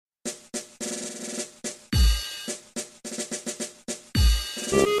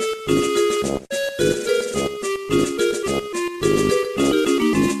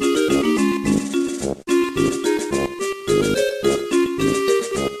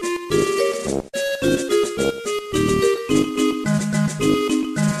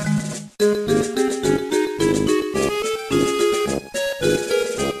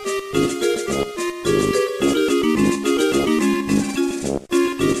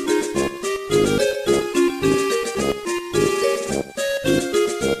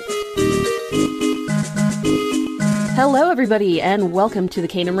everybody, and welcome to the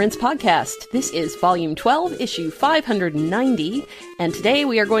Kingdom Rinse podcast. This is Volume 12, Issue 590, and today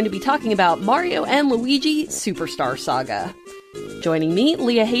we are going to be talking about Mario and Luigi Superstar Saga. Joining me,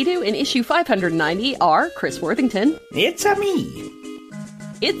 Leah Haydu, in Issue 590 are Chris Worthington. It's a me.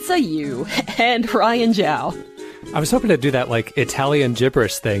 It's a you. And Ryan Zhao. I was hoping to do that, Italian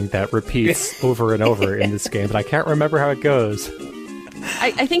gibberish thing that repeats over and over in this game, but I can't remember how it goes.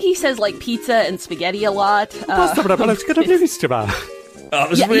 I think he says, pizza and spaghetti a lot. I was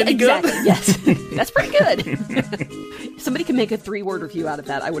really exactly, good. Yes. That's pretty good. If somebody can make a 3-word review out of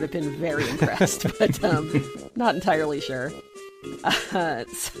that, I would have been very impressed, but not entirely sure.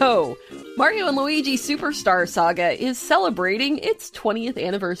 So, Mario and Luigi Superstar Saga is celebrating its 20th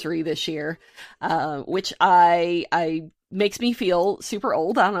anniversary this year, which I makes me feel super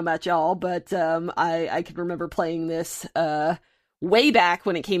old. I don't know about y'all, but I can remember playing this way back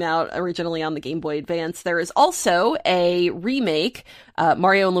when it came out originally on the Game Boy Advance. There is also a remake,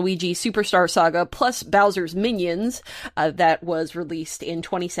 Mario and Luigi Superstar Saga plus Bowser's Minions, that was released in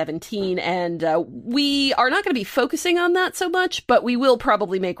 2017, and we are not going to be focusing on that so much, but we will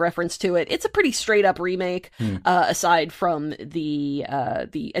probably make reference to it. It's a pretty straight-up remake, aside from the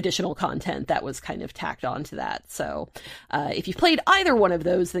additional content that was kind of tacked onto that. So if you've played either one of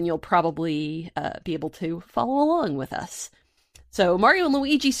those, then you'll probably be able to follow along with us. So, Mario &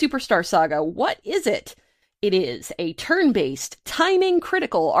 Luigi Superstar Saga, what is it? It is a turn-based,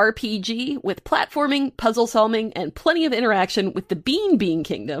 timing-critical RPG with platforming, puzzle-solving, and plenty of interaction with the Bean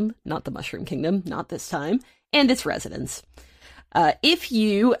Kingdom, not the Mushroom Kingdom, not this time, and its residents. If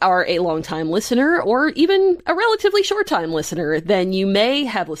you are a long-time listener, or even a relatively short-time listener, then you may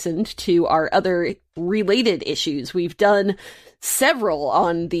have listened to our other related issues. We've done several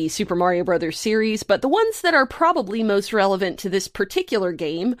on the Super Mario Bros. Series, but the ones that are probably most relevant to this particular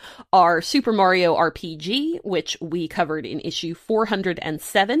game are Super Mario RPG, which we covered in issue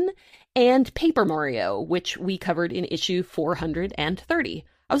 407, and Paper Mario, which we covered in issue 430.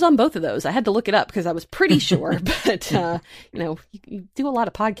 I was on both of those. I had to look it up because I was pretty sure, but, you do a lot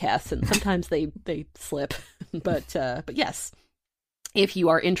of podcasts and sometimes they slip, but yes. If you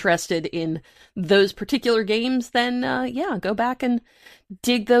are interested in those particular games, then, go back and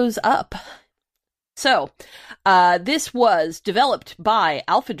dig those up. So, this was developed by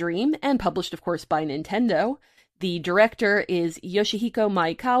Alpha Dream and published, of course, by Nintendo. The director is Yoshihiko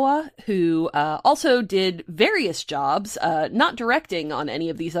Maekawa, who also did various jobs, not directing on any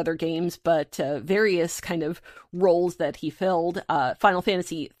of these other games, but various kind of roles that he filled. Final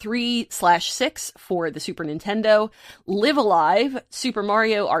Fantasy 3/6 for the Super Nintendo, Live Alive, Super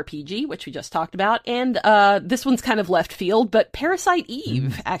Mario RPG, which we just talked about, and this one's kind of left field, but Parasite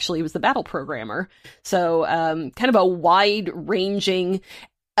Eve actually was the battle programmer. So kind of a wide-ranging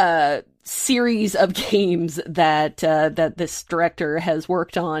series of games that this director has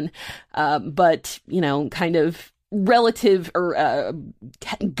worked on, but kind of relative or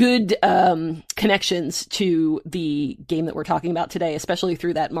good connections to the game that we're talking about today, especially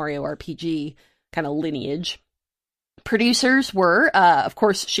through that Mario RPG kind of lineage. Producers were, of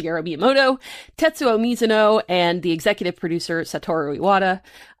course, Shigeru Miyamoto, Tetsuo Mizuno, and the executive producer, Satoru Iwata.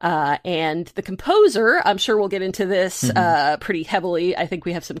 And the composer, I'm sure we'll get into this pretty heavily. I think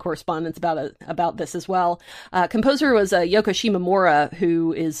we have some correspondence about this as well. Composer was Yoko Shimomura,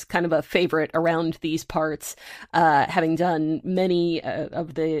 who is kind of a favorite around these parts, having done many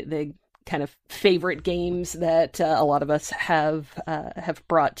of the kind of favorite games that a lot of us have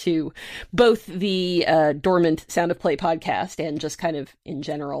brought to both the Dormant Sound of Play podcast and just kind of in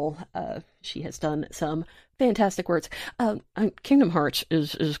general. She has done some fantastic works. Kingdom Hearts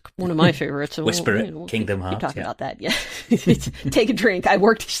is one of my favorites. So Whisper it, Kingdom Hearts. Keep talking about that, yeah. Take a drink. I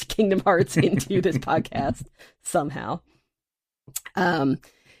worked Kingdom Hearts into this podcast somehow.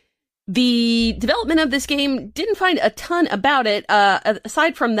 The development of this game didn't find a ton about it.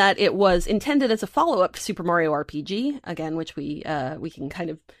 Aside from that, it was intended as a follow-up to Super Mario RPG, again, which we can kind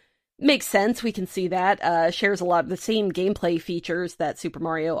of make sense. We can see that. Shares a lot of the same gameplay features that Super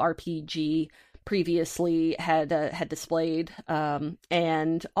Mario RPG previously had displayed.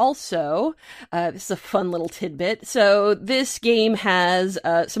 And also, this is a fun little tidbit. So this game has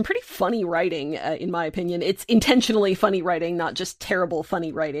some pretty funny writing, in my opinion. It's intentionally funny writing, not just terrible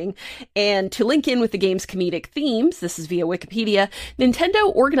funny writing. And to link in with the game's comedic themes, this is via Wikipedia,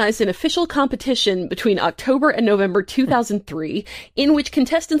 Nintendo organized an official competition between October and November 2003, in which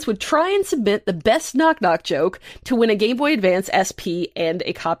contestants would try and submit the best knock-knock joke to win a Game Boy Advance SP and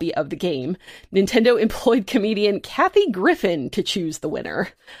a copy of the game. Nintendo employed comedian Kathy Griffin to choose the winner.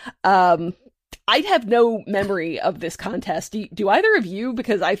 I have no memory of this contest. Do either of you?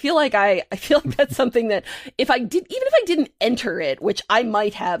 Because I feel like that's something that even if I didn't enter it, which I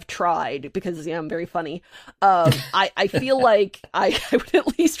might have tried because I'm very funny. I feel like I would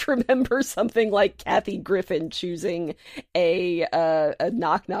at least remember something like Kathy Griffin choosing a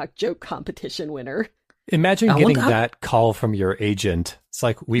knock knock joke competition winner. Imagine getting that call from your agent. It's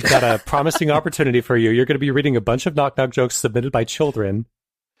like, we've got a promising opportunity for you. You're going to be reading a bunch of knock-knock jokes submitted by children.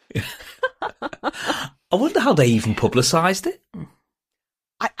 I wonder how they even publicized it.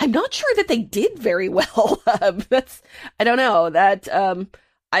 I'm not sure that they did very well. I don't know. That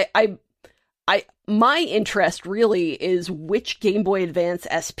my interest really is which Game Boy Advance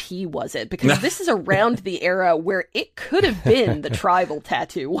SP was it? Because this is around the era where it could have been the tribal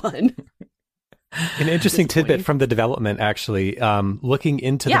tattoo one. An interesting tidbit from the development, actually, looking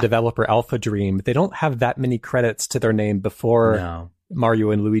into the developer Alpha Dream, they don't have that many credits to their name before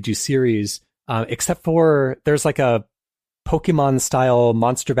Mario and Luigi series, except for there's like a Pokemon-style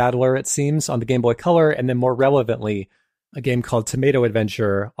Monster Battler, it seems, on the Game Boy Color, and then more relevantly, a game called Tomato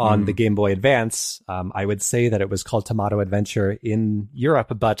Adventure on the Game Boy Advance. I would say that it was called Tomato Adventure in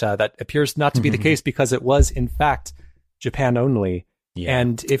Europe, but that appears not to be the case because it was, in fact, Japan only. Yeah.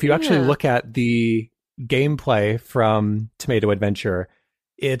 And if you actually look at the gameplay from Tomato Adventure,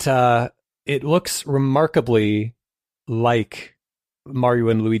 it looks remarkably like Mario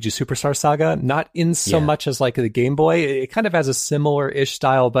and Luigi Superstar Saga, not in so much as like the Game Boy. It kind of has a similar-ish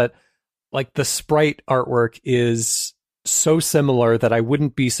style, but like the sprite artwork is so similar that I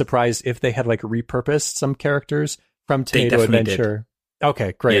wouldn't be surprised if they had like repurposed some characters from Tomato Adventure. Did.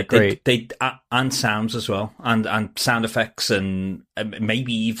 Okay, great, great. They and sounds as well, and sound effects, and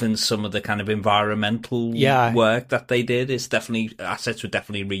maybe even some of the kind of environmental work that they did is definitely, assets were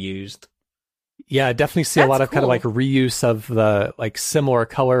definitely reused. Yeah, I definitely see a lot of kind of like reuse of the like similar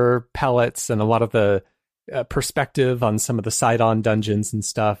color palettes and a lot of the perspective on some of the side-on dungeons and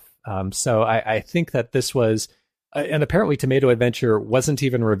stuff. So I think that this was, and apparently Tomato Adventure wasn't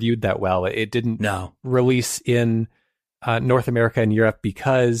even reviewed that well. It didn't release in North America and Europe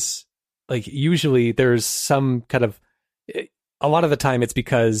because like usually there's some kind of, a lot of the time it's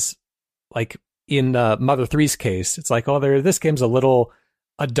because like in Mother 3's case, it's like, oh, this game's a little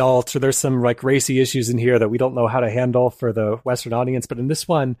adult, or there's some like racy issues in here that we don't know how to handle for the Western audience. But in this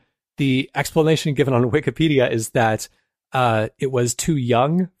one, the explanation given on Wikipedia is that it was too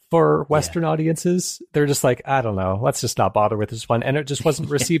young for Western audiences. They're just like, I don't know, let's just not bother with this one. And it just wasn't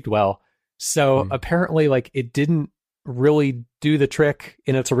received well. So apparently like it didn't really do the trick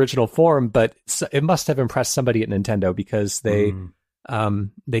in its original form, but it must have impressed somebody at Nintendo because they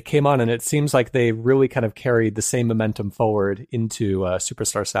came on, and it seems like they really kind of carried the same momentum forward into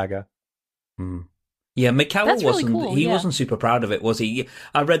Superstar Saga. Yeah, Mikawa wasn't super proud of it, was he?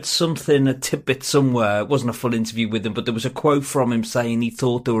 I read a tidbit somewhere, it wasn't a full interview with him, but there was a quote from him saying he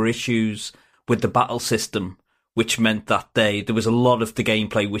thought there were issues with the battle system, which meant that there was a lot of the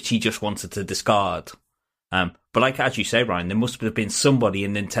gameplay which he just wanted to discard. But like, as you say, Ryan, there must have been somebody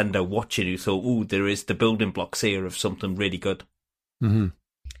in Nintendo watching who thought, ooh, there is the building blocks here of something really good. Mm-hmm.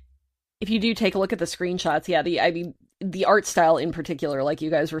 If you do take a look at the screenshots, the art style in particular, like you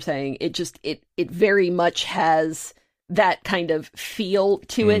guys were saying, it very much has that kind of feel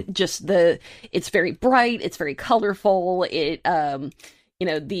to it. It's very bright, it's very colorful. It, the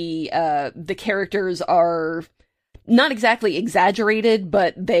characters are not exactly exaggerated,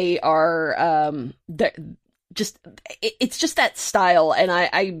 but they are, it's just that style,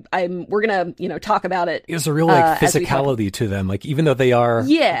 and we're gonna talk about it. There's a real like physicality to them, like even though they are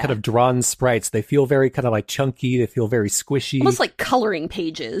kind of drawn sprites, they feel very kind of like chunky. They feel very squishy, almost like coloring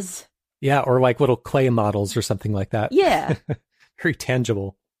pages. Yeah, or like little clay models or something like that. Yeah, very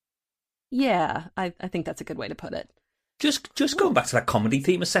tangible. Yeah, I think that's a good way to put it. Just going back to that comedy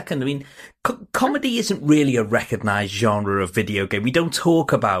theme a second. I mean, comedy isn't really a recognised genre of video game. We don't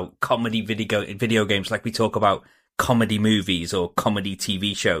talk about comedy video games like we talk about comedy movies or comedy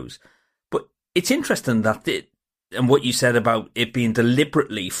TV shows. But it's interesting that and what you said about it being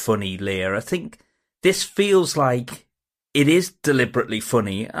deliberately funny, Leah, I think this feels like it is deliberately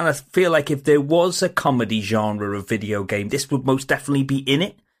funny. And I feel like if there was a comedy genre of video game, this would most definitely be in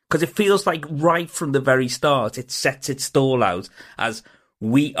it. Because it feels like right from the very start, it sets its stall out as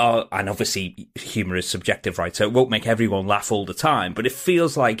we are, and obviously humour is subjective, right? So it won't make everyone laugh all the time, but it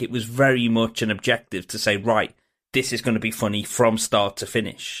feels like it was very much an objective to say, right, this is going to be funny from start to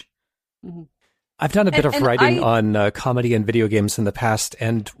finish. Mm-hmm. I've done a bit of writing on comedy and video games in the past,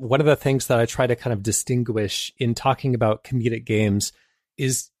 and one of the things that I try to kind of distinguish in talking about comedic games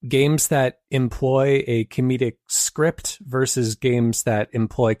is games that employ a comedic script versus games that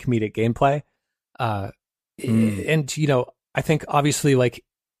employ comedic gameplay. And, you know, I think obviously like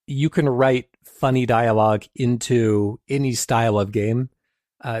you can write funny dialogue into any style of game.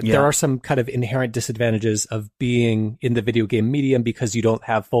 There are some kind of inherent disadvantages of being in the video game medium because you don't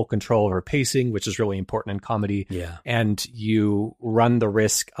have full control over pacing, which is really important in comedy. Yeah. And you run the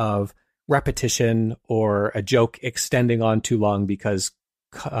risk of repetition or a joke extending on too long because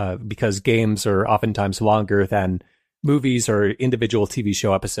games are oftentimes longer than movies or individual TV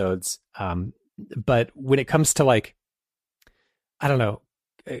show episodes. But when it comes to like, I don't know,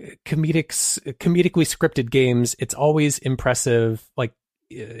 comedically scripted games, it's always impressive. Like,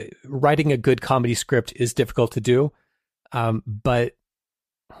 writing a good comedy script is difficult to do. But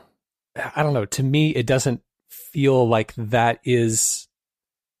I don't know, to me, it doesn't feel like that is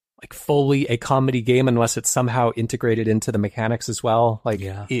like fully a comedy game unless it's somehow integrated into the mechanics as well. Like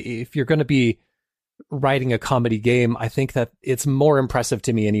if you're going to be writing a comedy game, I think that it's more impressive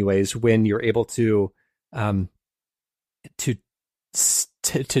to me anyways, when you're able to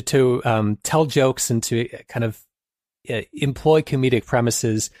tell jokes and to kind of employ comedic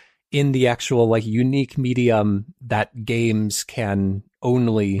premises in the actual like unique medium that games can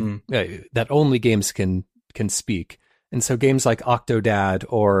only that only games can speak. And so games like Octodad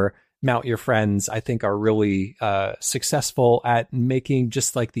or Mount Your Friends, I think, are really successful at making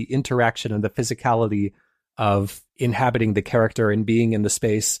just like the interaction and the physicality of inhabiting the character and being in the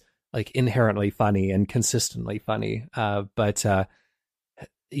space like inherently funny and consistently funny. But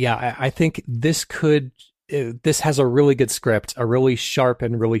I think this has a really good script, a really sharp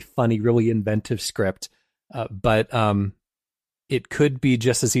and really funny, really inventive script. But it could be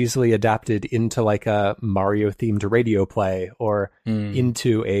just as easily adapted into like a Mario themed radio play or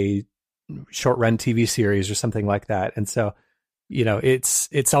into a short run TV series or something like that. And so, you know,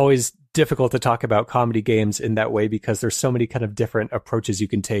 it's always difficult to talk about comedy games in that way because there's so many kind of different approaches you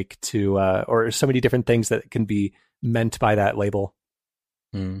can take to, or so many different things that can be meant by that label.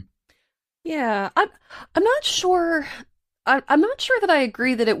 Yeah, I'm not sure. I'm not sure that I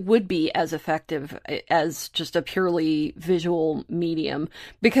agree that it would be as effective as just a purely visual medium,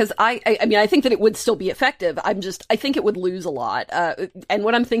 because I mean, I think that it would still be effective. I think it would lose a lot. And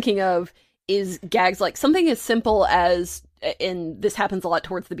what I'm thinking of is gags like something as simple as, and this happens a lot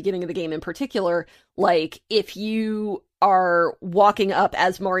towards the beginning of the game in particular, like if you are walking up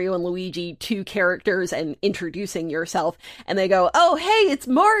as Mario and Luigi, two characters, and introducing yourself, and they go, "Oh, hey, it's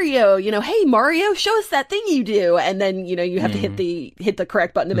Mario, you know, hey, Mario, show us that thing you do," and then, you know, you have to hit the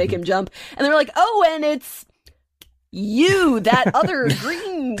correct button to make him jump, and they're like, "Oh, and it's you, that other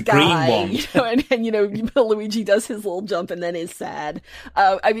green guy," green one. You know, and you know, Luigi does his little jump and then is sad.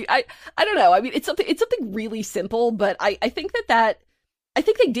 I mean, I don't know. I mean, it's something really simple, but I think I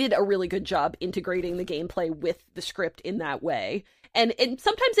think they did a really good job integrating the gameplay with the script in that way. And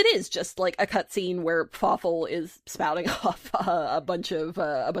sometimes it is just like a cutscene where Fawful is spouting off a bunch of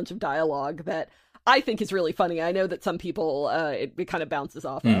dialogue that I think is really funny. I know that some people it kind of bounces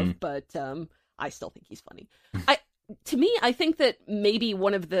off of, but I still think he's funny. To me, I think that maybe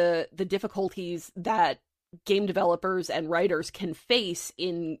one of the difficulties that game developers and writers can face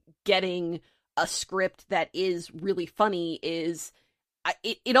in getting a script that is really funny is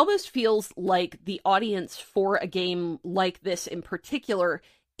it almost feels like the audience for a game like this in particular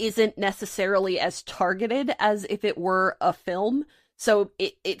isn't necessarily as targeted as if it were a film. So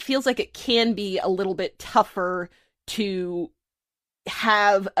it feels like it can be a little bit tougher to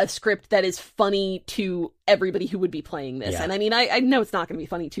have a script that is funny to everybody who would be playing this. Yeah. And I mean, I know it's not going to be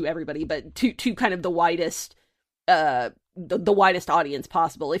funny to everybody, but to kind of the widest the widest audience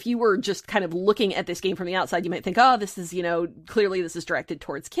possible. If you were just kind of looking at this game from the outside, you might think, oh, this is, you know, clearly this is directed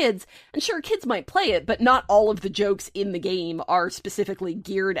towards kids. And sure, kids might play it, but not all of the jokes in the game are specifically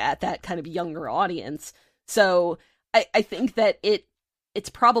geared at that kind of younger audience. So I think that it's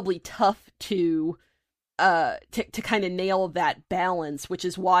probably tough to kind of nail that balance, which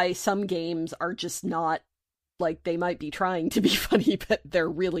is why some games are just not, like, they might be trying to be funny, but they're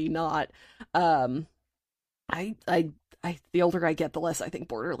really not. The older I get, the less I think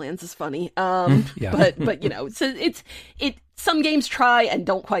Borderlands is funny. Yeah. but you know, so some games try and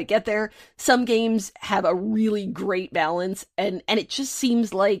don't quite get there. Some games have a really great balance, and it just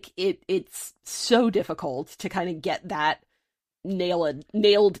seems like it's so difficult to kind of get that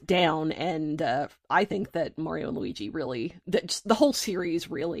nailed down. And I think that Mario and Luigi really, the whole series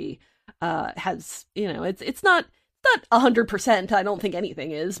really has, you know, it's not 100%. I don't think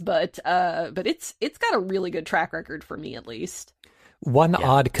anything is, but it's got a really good track record for me, at least. One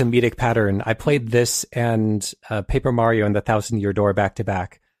odd comedic pattern. I played this and Paper Mario and the 1,000-Year Door back to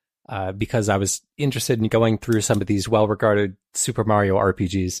back because I was interested in going through some of these well-regarded Super Mario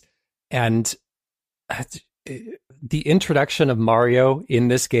RPGs. And the introduction of Mario in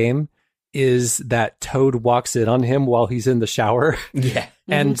this game is that Toad walks in on him while he's in the shower. Yeah.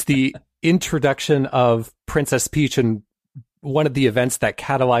 And the introduction of Princess Peach and one of the events that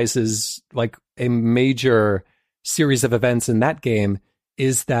catalyzes like a major series of events in that game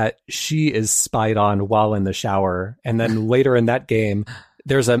is that she is spied on while in the shower. And then later in that game,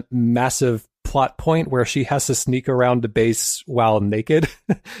 there's a massive plot point where she has to sneak around the base while naked.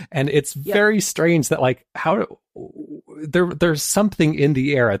 And it's very strange that like there's something in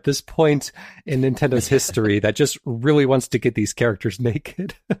the air at this point in Nintendo's history that just really wants to get these characters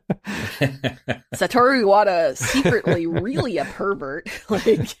naked. Satoru Iwata secretly really a pervert.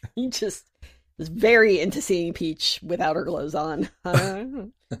 Like he just is very into seeing Peach without her clothes on.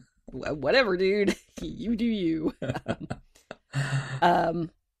 Whatever, dude. You do you.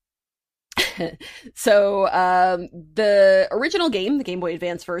 So the original game, the Game Boy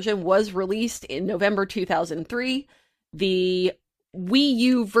Advance version, was released in November 2003. The Wii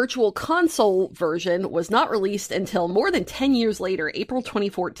U Virtual Console version was not released until more than 10 years later, April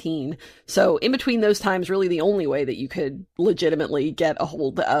 2014. So in between those times, really the only way that you could legitimately get a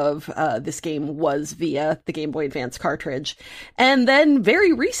hold of this game was via the Game Boy Advance cartridge. And then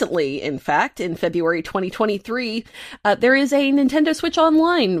very recently, in fact, in February 2023, there is a Nintendo Switch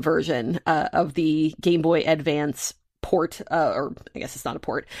Online version of the Game Boy Advance port, or I guess it's not a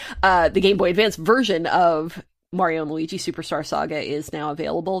port, the Game Boy Advance version of Mario and Luigi Superstar Saga is now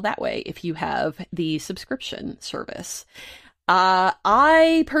available that way if you have the subscription service.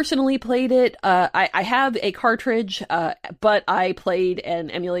 I personally played it. I have a cartridge, but I played an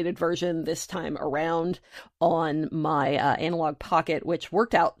emulated version this time around on my Analog Pocket, which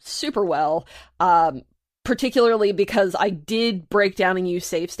worked out super well. Particularly because I did break down and use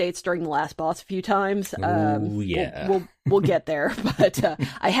save states during the last boss a few times. Yeah. We'll get there, but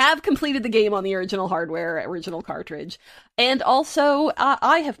I have completed the game on the original hardware, original cartridge, and also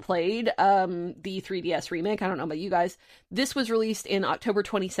I have played the 3DS remake. I don't know about you guys. This was released in October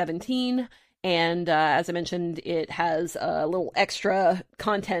 2017. And as I mentioned, it has a little extra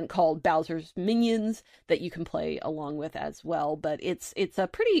content called Bowser's Minions that you can play along with as well. But it's a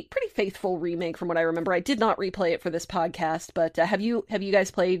pretty faithful remake from what I remember. I did not replay it for this podcast, but have you guys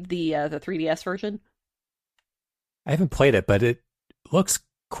played the 3DS version? I haven't played it, but it looks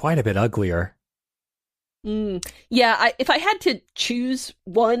quite a bit uglier. Yeah, if I had to choose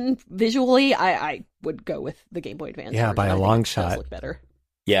one visually, I would go with the Game Boy Advance. Yeah, version. by a long shot. It does look better.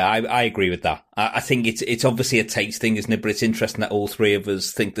 Yeah, I agree with that. I think it's obviously a taste thing, isn't it? But it's interesting that all three of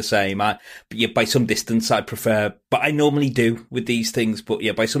us think the same. But yeah, by some distance, I prefer. But I normally do with these things. But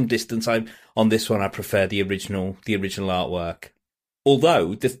yeah, by some distance, on this one, I prefer the original artwork.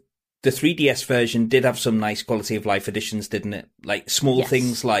 Although the 3DS version did have some nice quality of life additions, didn't it? Like small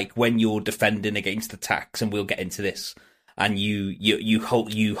things like when you're defending against attacks, and we'll get into this. And you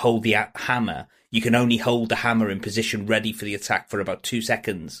hold the hammer. You can only hold the hammer in position ready for the attack for about 2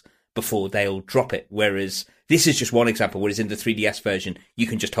 seconds before they'll drop it. Whereas this is just one example, whereas in the 3DS version, you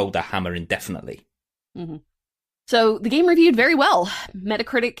can just hold the hammer indefinitely. Mm-hmm. So the game reviewed very well.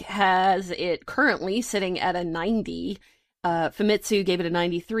 Metacritic has it currently sitting at a 90. Famitsu gave it a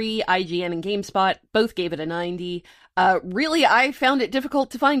 93. IGN and GameSpot both gave it a 90. Really, I found it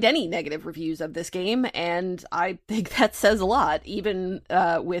difficult to find any negative reviews of this game, and I think that says a lot, even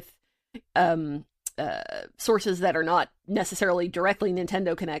with sources that are not necessarily directly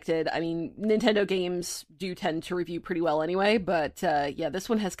Nintendo connected. I mean, Nintendo games do tend to review pretty well anyway, but yeah, this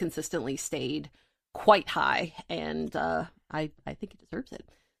one has consistently stayed quite high, and I think it deserves it.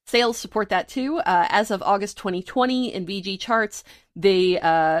 Sales support that too. As of August 2020 in VG charts,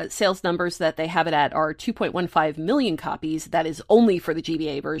 the sales numbers that they have it at are 2.15 million copies. That is only for the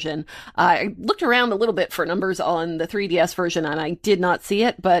GBA version. I looked around a little bit for numbers on the 3DS version and I did not see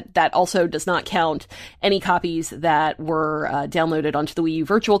it, but that also does not count any copies that were downloaded onto the Wii U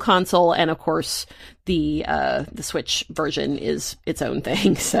Virtual Console, and of course the Switch version is its own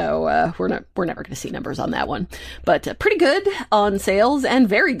thing. So we're never going to see numbers on that one, but pretty good on sales and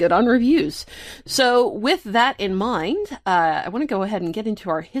very good on reviews. So with that in mind, I want to go ahead and get into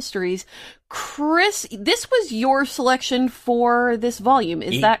our histories. Chris, this was your selection for this volume,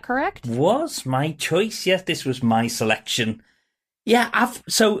 is that correct? Was my choice. Yes, this was my selection. Yeah,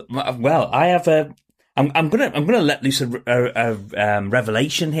 I have a. I'm gonna let loose a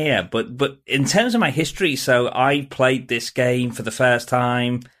revelation here, but in terms of my history, so I played this game for the first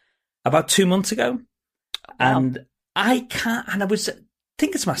time about 2 months ago, and I was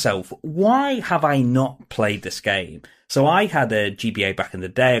thinking to myself, why have I not played this game? So I had a GBA back in the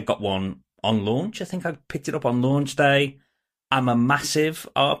day. I got one on launch. I think I picked it up on launch day. I'm a massive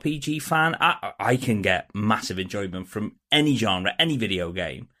RPG fan. I can get massive enjoyment from any genre, any video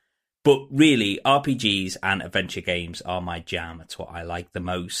game. But really, RPGs and adventure games are my jam. It's what I like the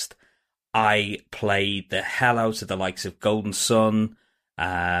most. I played the hell out of the likes of Golden Sun,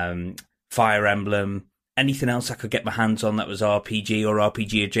 Fire Emblem, anything else I could get my hands on that was RPG or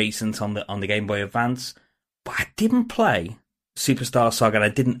RPG adjacent on the Game Boy Advance. But I didn't play Superstar Saga, and I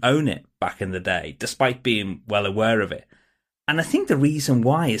didn't own it back in the day, despite being well aware of it. And I think the reason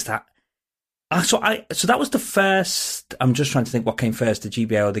why is that so that was the first. I'm just trying to think what came first, the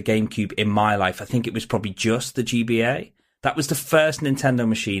GBA or the GameCube in my life. I think it was probably just the GBA. That was the first Nintendo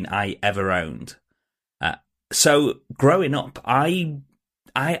machine I ever owned. So growing up, I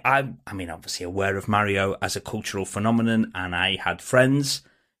mean, obviously aware of Mario as a cultural phenomenon, and I had friends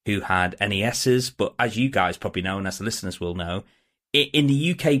who had NESs. But as you guys probably know, and as the listeners will know, in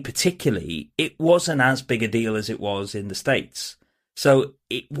the UK particularly, it wasn't as big a deal as it was in the States. So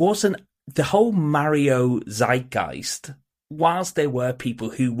it wasn't the whole Mario zeitgeist. Whilst there were people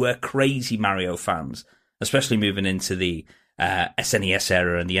who were crazy Mario fans, especially moving into the SNES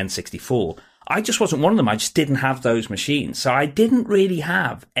era and the N64, I just wasn't one of them. I just didn't have those machines. So I didn't really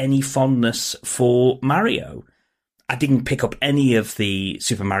have any fondness for Mario. I didn't pick up any of the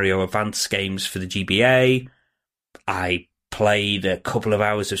Super Mario Advance games for the GBA. I played a couple of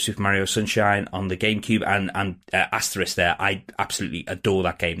hours of Super Mario Sunshine on the GameCube, and asterisk there, I absolutely adore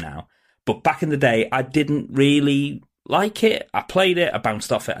that game now. But back in the day, I didn't really like it. I played it, I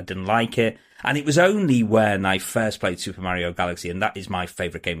bounced off it, I didn't like it. And it was only when I first played Super Mario Galaxy, and that is my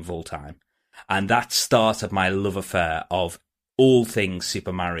favourite game of all time. And that started my love affair of all things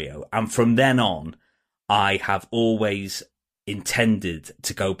Super Mario. And from then on, I have always intended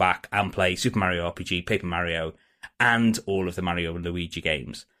to go back and play Super Mario RPG, Paper Mario, and all of the Mario and Luigi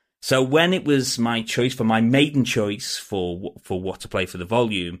games. So when it was my choice, for my maiden choice for what to play for the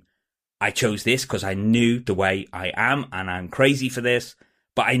volume, I chose this because I knew the way I am, and I'm crazy for this,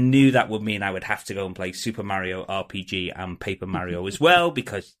 but I knew that would mean I would have to go and play Super Mario RPG and Paper Mario as well,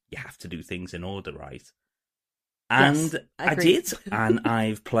 because you have to do things in order, right? And yes, I did, and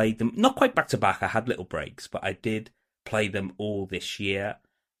I've played them, not quite back to back, I had little breaks, but I did play them all this year.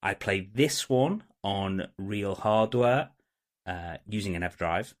 I played this one on real hardware, using an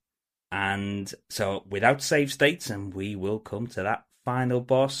EverDrive, and so without save states, and we will come to that final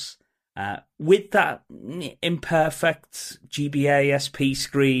boss. With that imperfect GBA SP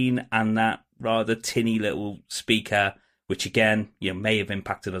screen and that rather tinny little speaker, which again, may have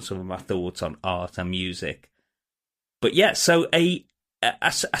impacted on some of my thoughts on art and music. But yeah, so a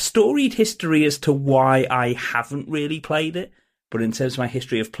storied history as to why I haven't really played it, but in terms of my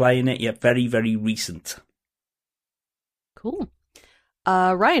history of playing it, yeah, very, very recent. Cool.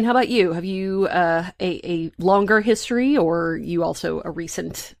 Ryan, how about you? Have you a longer history, or you also a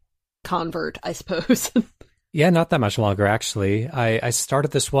recent convert, I suppose? Yeah, not that much longer, actually. I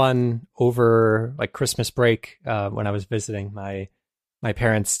started this one over like Christmas break when I was visiting my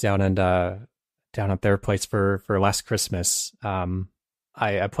parents down at their place for last Christmas.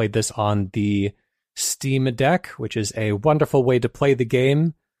 I played this on the Steam Deck, which is a wonderful way to play the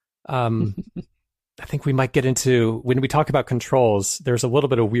game. I think we might get into, when we talk about controls, there's a little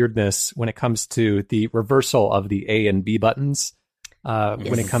bit of weirdness when it comes to the reversal of the A and B buttons. Yes.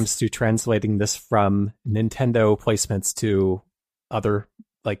 When it comes to translating this from Nintendo placements to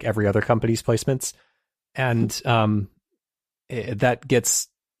every other company's placements. And that gets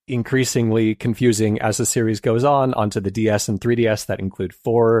increasingly confusing as the series goes on onto the DS and 3DS that include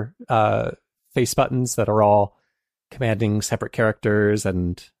 4 face buttons that are all commanding separate characters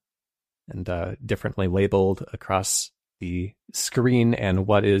and differently labeled across the screen and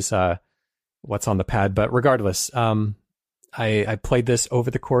what's on the pad. But regardless, I played this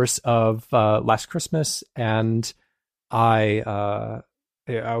over the course of last Christmas, and I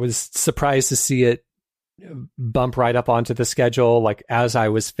was surprised to see it bump right up onto the schedule, like as I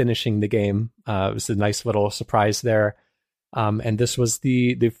was finishing the game. It was a nice little surprise there. And this was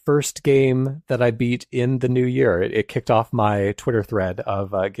the first game that I beat in the new year. It kicked off my Twitter thread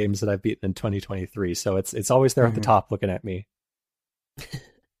of games that I've beaten in 2023. So it's always there at the top looking at me.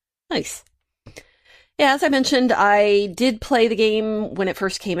 Nice. Yeah, as I mentioned, I did play the game when it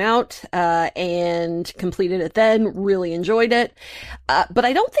first came out, and completed it then, really enjoyed it. But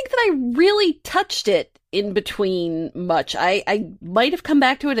I don't think that I really touched it in between much. I might have come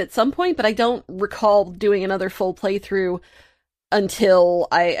back to it at some point, but I don't recall doing another full playthrough until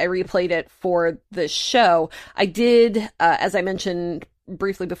I replayed it for the show. I did, as I mentioned,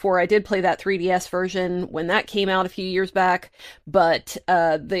 briefly before, I did play that 3DS version when that came out a few years back, but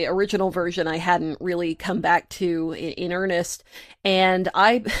the original version I hadn't really come back to in earnest. And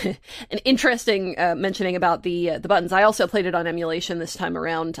an interesting mentioning about the buttons. I also played it on emulation this time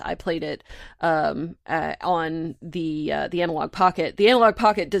around. I played it on the Analog Pocket. The Analog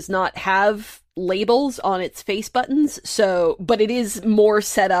Pocket does not have labels on its face buttons, but it is more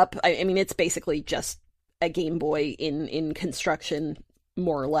set up. I mean, it's basically just a Game Boy in construction,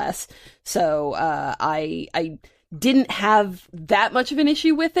 more or less. So I didn't have that much of an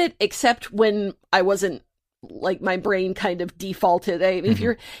issue with it, except when I wasn't, like, my brain kind of defaulted. I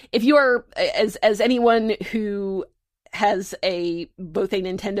mean, if you are as anyone who has both a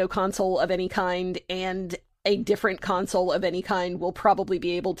Nintendo console of any kind and a different console of any kind will probably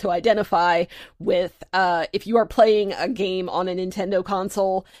be able to identify with if you are playing a game on a Nintendo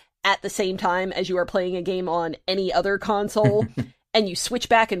console at the same time as you are playing a game on any other console and you switch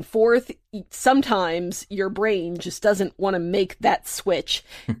back and forth, sometimes your brain just doesn't want to make that switch.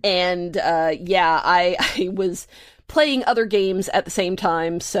 And I was playing other games at the same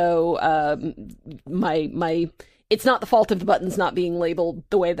time, so it's not the fault of the buttons not being labeled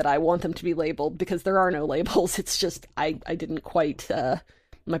the way that I want them to be labeled, because there are no labels. It's just I didn't quite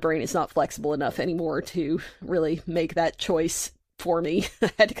my brain is not flexible enough anymore to really make that choice for me.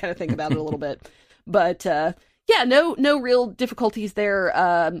 I had to kind of think about it a little bit. But no real difficulties there,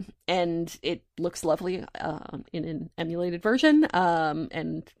 and it looks lovely in an emulated version.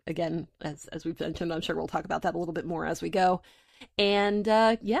 And again, as we've mentioned, I'm sure we'll talk about that a little bit more as we go. And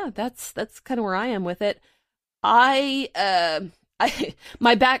that's kind of where I am with it. My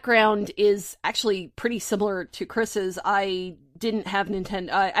background is actually pretty similar to Chris's. I didn't have Nintendo.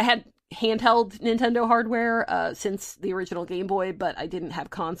 I had handheld Nintendo hardware since the original Game Boy, but I didn't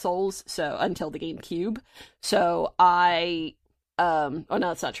have consoles until the GameCube. So no,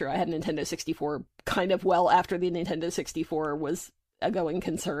 that's not true. I had a Nintendo 64 kind of well after the Nintendo 64 was a going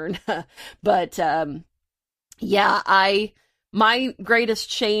concern. But my greatest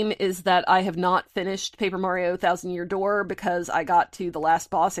shame is that I have not finished Paper Mario Thousand Year Door because I got to the last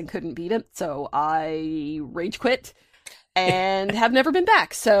boss and couldn't beat it, so I rage quit and have never been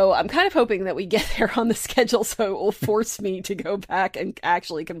back. So I'm kind of hoping that we get there on the schedule, so it will force me to go back and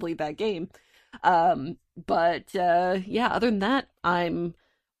actually complete that game. Other than that, I'm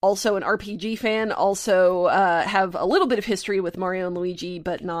also an RPG fan, also have a little bit of history with Mario and Luigi,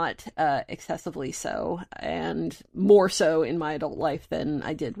 but not excessively so, and more so in my adult life than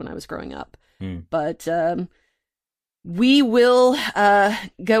I did when I was growing up. But we will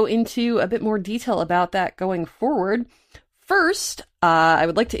go into a bit more detail about that going forward. First, I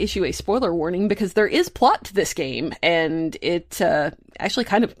would like to issue a spoiler warning because there is plot to this game, and it actually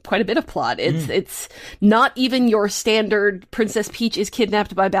kind of quite a bit of plot. It's not even your standard Princess Peach is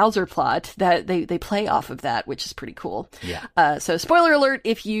kidnapped by Bowser plot. That they play off of that, which is pretty cool. Yeah. So spoiler alert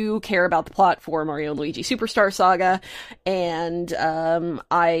if you care about the plot for Mario and Luigi Superstar Saga, and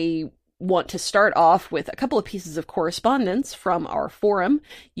I want to start off with a couple of pieces of correspondence from our forum.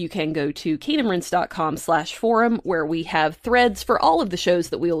 You can go to kingdomrinse.com/forum, where we have threads for all of the shows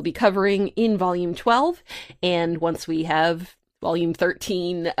that we will be covering in Volume 12. And once we have Volume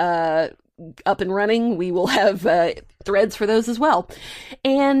 13 up and running, we will have threads for those as well.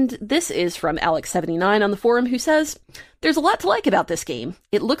 And this is from Alex79 on the forum, who says, "There's a lot to like about this game.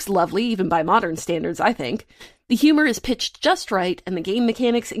 It looks lovely, even by modern standards, I think. The humor is pitched just right, and the game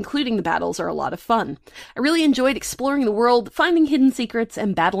mechanics, including the battles, are a lot of fun. I really enjoyed exploring the world, finding hidden secrets,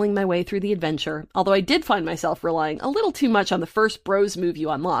 and battling my way through the adventure, although I did find myself relying a little too much on the first bros move you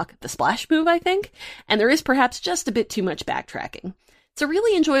unlock, the splash move, I think, and there is perhaps just a bit too much backtracking. It's a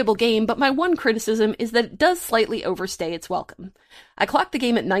really enjoyable game, but my one criticism is that it does slightly overstay its welcome. I clocked the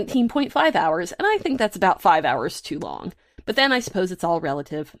game at 19.5 hours, and I think that's about 5 hours too long. But then I suppose it's all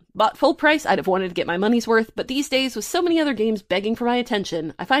relative. Bought full price, I'd have wanted to get my money's worth, but these days, with so many other games begging for my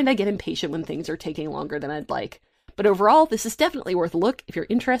attention, I find I get impatient when things are taking longer than I'd like. But overall, this is definitely worth a look if you're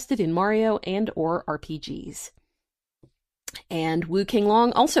interested in Mario and or RPGs." And Wu King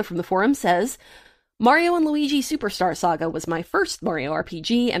Long, also from the forum, says, "Mario and Luigi Superstar Saga was my first Mario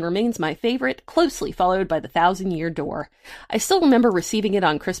RPG and remains my favorite, closely followed by the Thousand Year Door. I still remember receiving it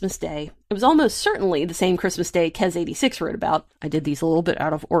on Christmas Day. It was almost certainly the same Christmas Day Kez86 wrote about. I did these a little bit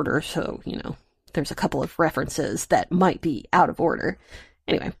out of order, so, there's a couple of references that might be out of order.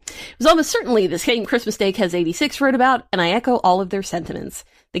 Anyway, it was almost certainly the same Christmas Day Kez 86 wrote about, and I echo all of their sentiments.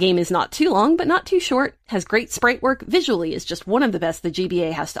 The game is not too long, but not too short, has great sprite work, visually is just one of the best the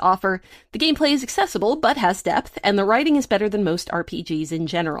GBA has to offer, the gameplay is accessible but has depth, and the writing is better than most RPGs in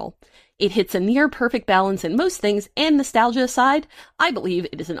general. It hits a near-perfect balance in most things, and nostalgia aside, I believe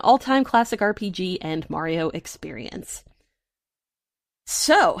it is an all-time classic RPG and Mario experience.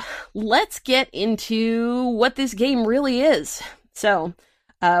 So, let's get into what this game really is. So,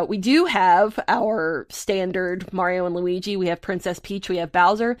 we do have our standard Mario and Luigi, we have Princess Peach, we have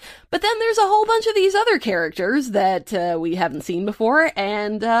Bowser, but then there's a whole bunch of these other characters that we haven't seen before,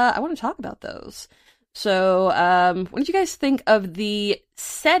 and I want to talk about those. So, what did you guys think of the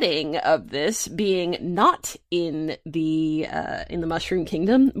setting of this being not in the Mushroom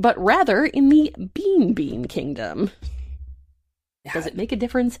Kingdom, but rather in the Bean Kingdom? Does it make a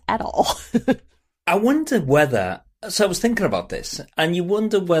difference at all? I wonder whether... So I was thinking about this, and you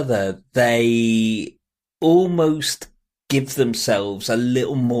wonder whether they almost give themselves a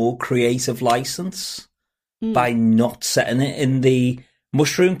little more creative license by not setting it in the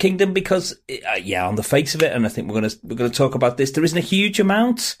Mushroom Kingdom, because, on the face of it, and I think we're gonna talk about this, there isn't a huge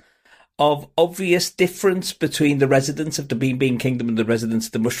amount of obvious difference between the residents of the Bean Kingdom and the residents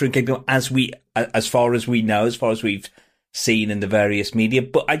of the Mushroom Kingdom, as far as we know, as far as we've seen in the various media.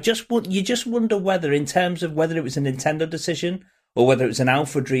 But you just wonder whether, in terms of whether it was a Nintendo decision or whether it was an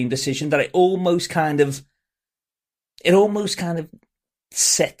Alpha Dream decision, that it almost kind of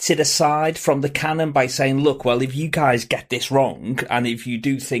sets it aside from the canon by saying, look, well, if you guys get this wrong, and if you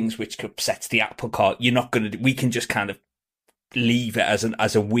do things which upsets the apple cart, we can just kind of leave it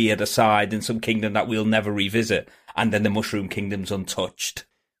as a weird aside in some kingdom that we'll never revisit, and then the Mushroom Kingdom's untouched.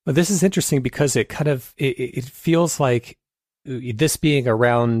 Well, this is interesting because it kind of, it feels like this being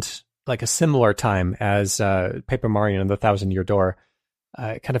around like a similar time as Paper Mario and the Thousand Year Door.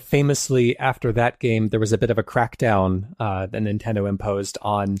 Kind of famously, after that game, there was a bit of a crackdown that Nintendo imposed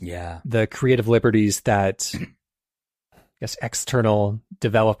on the creative liberties that, I guess, external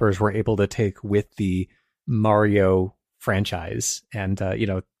developers were able to take with the Mario franchise. And,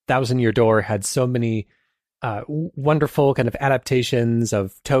 Thousand Year Door had so many wonderful kind of adaptations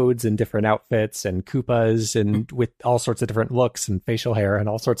of Toads in different outfits and Koopas and with all sorts of different looks and facial hair and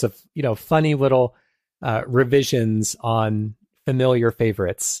all sorts of, funny little revisions on familiar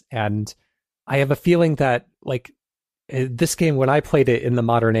favorites. And I have a feeling that, like, this game, when I played it in the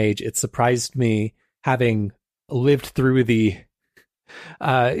modern age, it surprised me, having lived through the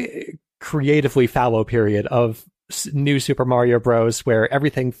creatively fallow period of New Super Mario Bros., where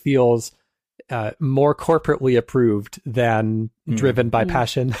everything feels more corporately approved than driven by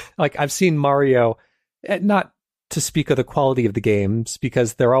passion. Like, I've seen Mario, not to speak of the quality of the games,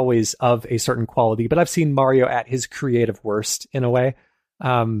 because they're always of a certain quality, but I've seen Mario at his creative worst, in a way.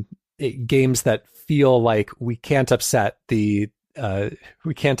 Games that feel like we can't upset the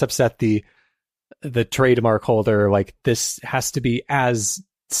trademark holder. Like, this has to be as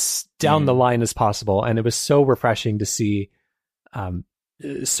down the line as possible. And it was so refreshing to see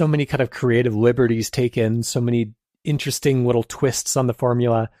so many kind of creative liberties taken, so many interesting little twists on the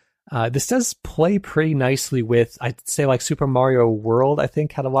formula. This does play pretty nicely with, I'd say, like Super Mario World, I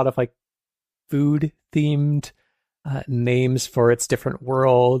think, had a lot of like food themed names for its different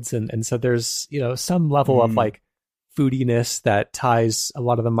worlds. And so there's, some level of like foodiness that ties a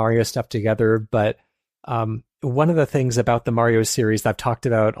lot of the Mario stuff together. But one of the things about the Mario series that I've talked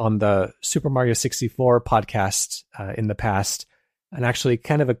about on the Super Mario 64 podcast in the past, and actually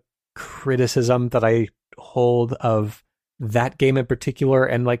kind of a criticism that I hold of that game in particular,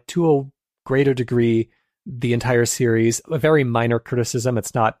 and like to a greater degree, the entire series, a very minor criticism.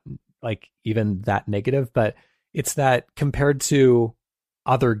 It's not like even that negative, but it's that compared to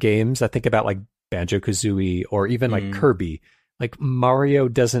other games, I think about like Banjo-Kazooie or even like Kirby, like Mario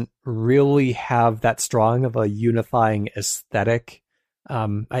doesn't really have that strong of a unifying aesthetic.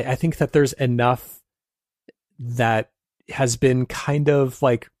 I think that there's enough that has been kind of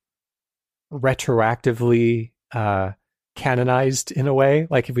like retroactively canonized in a way.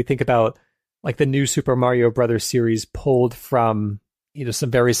 Like, if we think about like the new Super Mario Brothers series pulled from,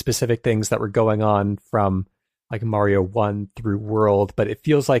 some very specific things that were going on from like Mario 1 through World, but it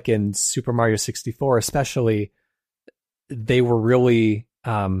feels like in Super Mario 64 especially, they were really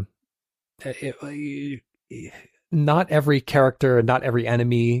not every character, not every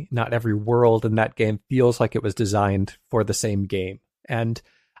enemy, not every world in that game feels like it was designed for the same game. And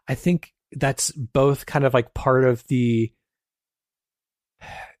I think that's both kind of like part of the,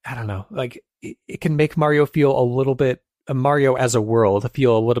 I don't know, like it can make Mario feel a little bit, Mario as a world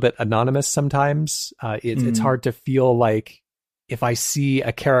feel a little bit anonymous sometimes. It's hard to feel like if I see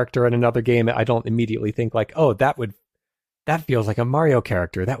a character in another game, I don't immediately think like, oh, that feels like a Mario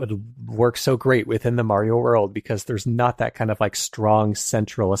character. That would work so great within the Mario world, because there's not that kind of like strong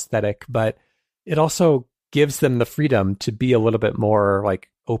central aesthetic, but it also gives them the freedom to be a little bit more like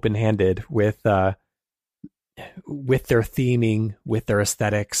open-handed with their theming, with their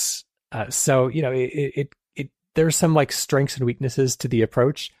aesthetics. So, you know, there's some like strengths and weaknesses to the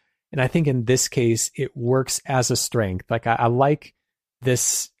approach. And I think in this case, it works as a strength. Like I like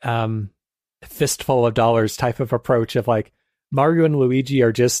this fistful of dollars type of approach of like Mario and Luigi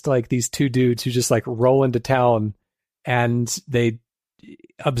are just like these two dudes who just like roll into town and they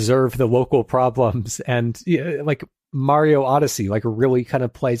observe the local problems. And like Mario Odyssey like really kind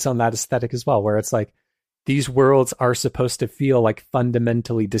of plays on that aesthetic as well, where it's like these worlds are supposed to feel like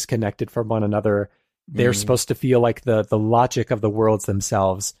fundamentally disconnected from one another. They're supposed to feel like the logic of the worlds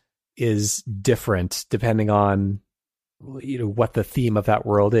themselves is different depending on, you know, what the theme of that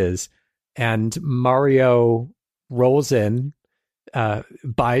world is. And Mario rolls in,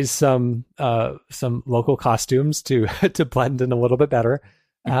 buys some local costumes to blend in a little bit better,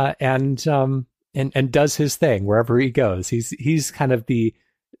 and does his thing wherever he goes. He's kind of the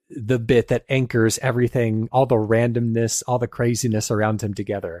bit that anchors everything, all the randomness, all the craziness around him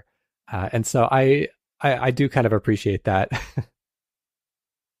together. And so I do kind of appreciate that.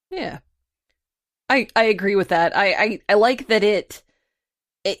 Yeah. I agree with that. I like that it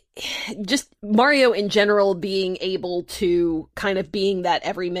just Mario in general being able to kind of being that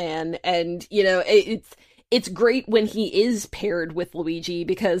everyman, and you know, it's great when he is paired with Luigi,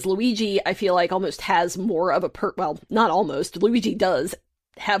 because Luigi I feel like almost has more of a well, not almost, Luigi does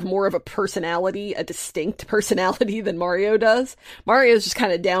have more of a personality, a distinct personality than Mario does. Mario's just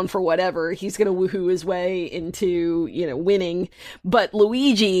kind of down for whatever. He's going to woohoo his way into, you know, winning. But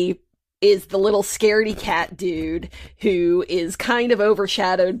Luigi is the little scaredy cat dude who is kind of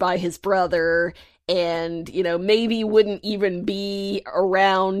overshadowed by his brother, and, you know, maybe wouldn't even be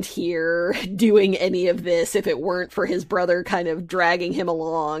around here doing any of this if it weren't for his brother kind of dragging him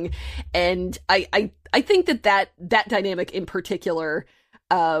along. And I think that dynamic in particular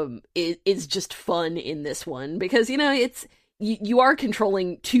is just fun in this one, because, you know, it's you are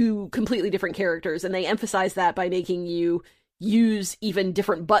controlling two completely different characters, and they emphasize that by making you use even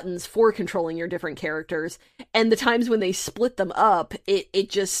different buttons for controlling your different characters. And the times when they split them up, it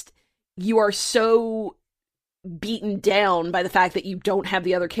just, you are so beaten down by the fact that you don't have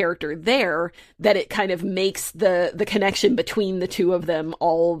the other character there, that it kind of makes the connection between the two of them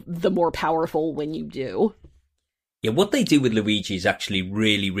all the more powerful when you do. Yeah, what they do with Luigi is actually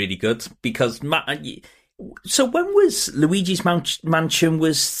really, really good, because so when was Luigi's Mansion?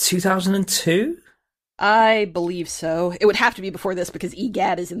 Was 2002? I believe so. It would have to be before this, because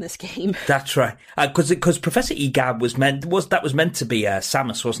EGAD is in this game. That's right, because Professor EGAD was meant to be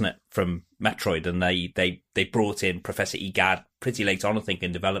Samus, wasn't it, from Metroid, and they brought in Professor EGAD pretty late on, I think,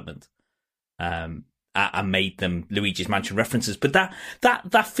 in development, and made them Luigi's Mansion references. But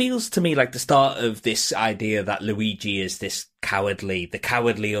that feels to me like the start of this idea that Luigi is this cowardly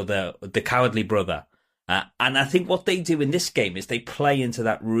brother, and I think what they do in this game is they play into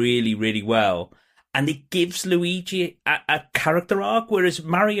that really, really well. And it gives Luigi a character arc, whereas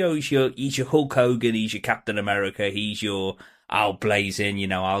Mario he's your Hulk Hogan, he's your Captain America, he's your I'll blaze in, you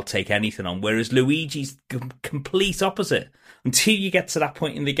know, I'll take anything on. Whereas Luigi's complete opposite, until you get to that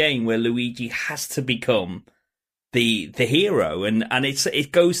point in the game where Luigi has to become the hero, and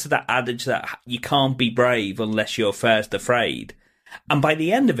it goes to that adage that you can't be brave unless you're first afraid. And by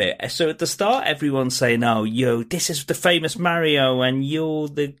the end of it, so at the start, everyone's saying, "Oh, this is the famous Mario, and you're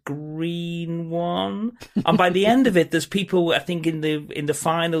the green one." And by the end of it, there's people, I think, in the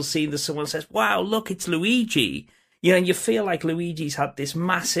final scene, that someone says, "Wow, look, it's Luigi." You know, and you feel like Luigi's had this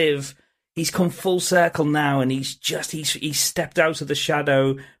massive. He's come full circle now, and he's stepped out of the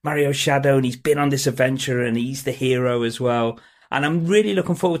shadow, Mario's shadow, and he's been on this adventure, and he's the hero as well. And I'm really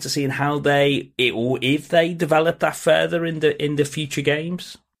looking forward to seeing how if they develop that further in the future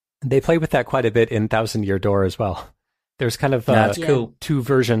games. They play with that quite a bit in Thousand Year Door as well. There's kind of cool. Two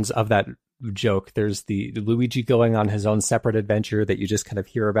versions of that joke. There's the Luigi going on his own separate adventure that you just kind of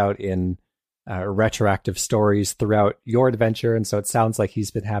hear about in retroactive stories throughout your adventure, and so it sounds like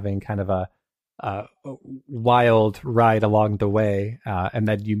he's been having kind of a wild ride along the way, and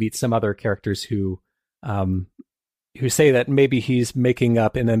then you meet some other characters who say that maybe he's making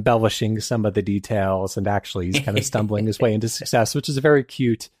up and embellishing some of the details, and actually he's kind of stumbling his way into success, which is a very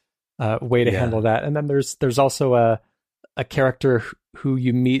cute way to handle that. And then there's also a character who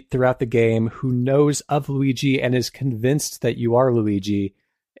you meet throughout the game who knows of Luigi and is convinced that you are Luigi,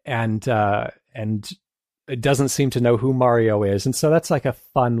 and doesn't seem to know who Mario is. And so that's like a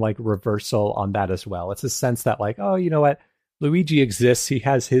fun like reversal on that as well. It's a sense that like, oh, you know what? Luigi exists. He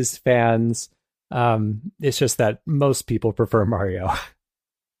has his fans. It's just that most people prefer Mario.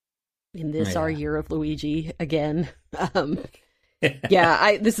 In this, our year of Luigi again.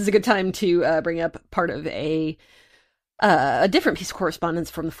 This is a good time to bring up part of a different piece of correspondence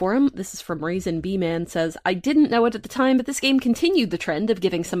from the forum. This is from Raisin B-Man, says, I didn't know it at the time, but this game continued the trend of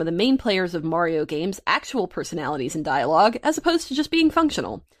giving some of the main players of Mario games actual personalities and dialogue, as opposed to just being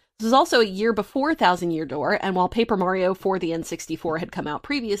functional. This was also a year before Thousand Year Door, and while Paper Mario for the N64 had come out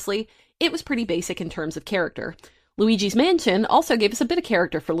previously, it was pretty basic in terms of character. Luigi's Mansion also gave us a bit of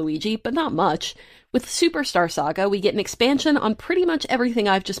character for Luigi, but not much. With Superstar Saga, we get an expansion on pretty much everything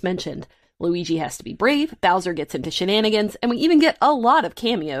I've just mentioned. Luigi has to be brave, Bowser gets into shenanigans, and we even get a lot of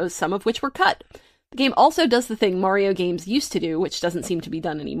cameos, some of which were cut. The game also does the thing Mario games used to do, which doesn't seem to be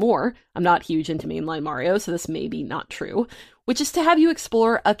done anymore. I'm not huge into mainline Mario, so this may be not true, which is to have you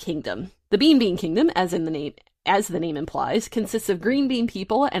explore a kingdom. The Bean Bean Kingdom, as the name implies, consists of green bean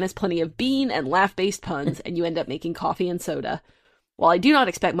people and has plenty of bean and laugh-based puns, and you end up making coffee and soda. While I do not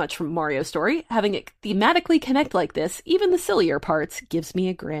expect much from Mario's story, having it thematically connect like this, even the sillier parts, gives me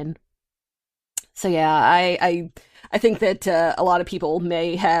a grin. So yeah, I think that a lot of people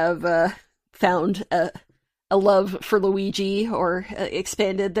may have found a love for Luigi or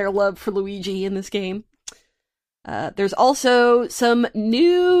expanded their love for Luigi in this game. There's also some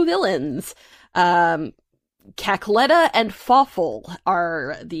new villains. Cackletta and Fawful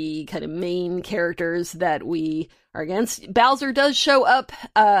are the kind of main characters that we are against. Bowser does show up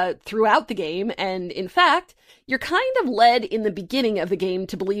throughout the game, and in fact, you're kind of led in the beginning of the game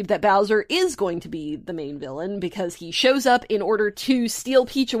to believe that Bowser is going to be the main villain, because he shows up in order to steal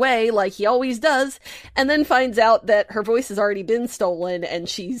Peach away, like he always does, and then finds out that her voice has already been stolen, and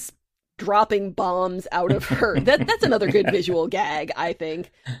she's dropping bombs out of her. That's another good visual gag, I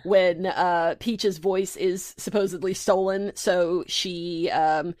think, when Peach's voice is supposedly stolen. So she,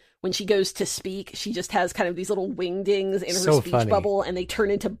 when she goes to speak, she just has kind of these little wingdings in her speech bubble, and they turn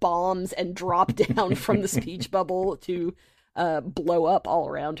into bombs and drop down from the speech bubble to blow up all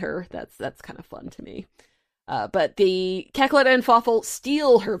around her. That's kind of fun to me. But the Cackletta and Fawful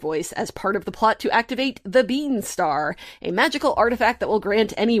steal her voice as part of the plot to activate the Bean Star, a magical artifact that will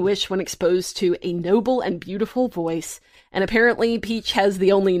grant any wish when exposed to a noble and beautiful voice. And apparently Peach has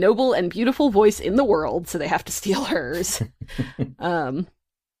the only noble and beautiful voice in the world, so they have to steal hers.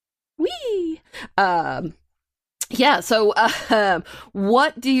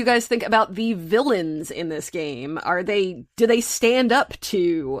 What do you guys think about the villains in this game? Do they stand up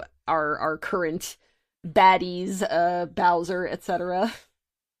to our current baddies, Bowser, etc.?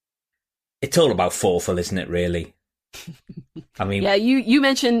 It's all about Fawful, isn't it, really? I mean, yeah, you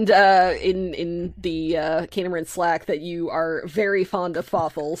mentioned in the Cameron Slack that you are very fond of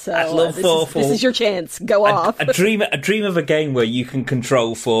Fawful, so I love Fawful. This is your chance. Go off. I dream of a game where you can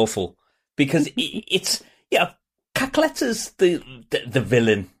control Fawful, because it's Cackletta's the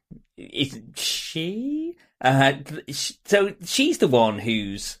villain. Isn't she? So she's the one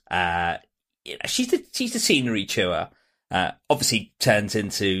who's she's the scenery chewer. Obviously turns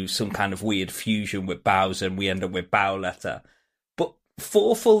into some kind of weird fusion with Bowser, and we end up with Bowletta. But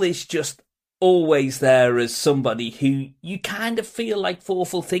Fawful is just always there as somebody who you kind of feel like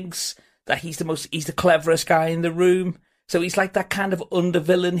Fawful thinks that he's the cleverest guy in the room. So he's like that kind of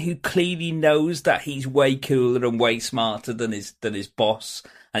undervillain who clearly knows that he's way cooler and way smarter than his boss,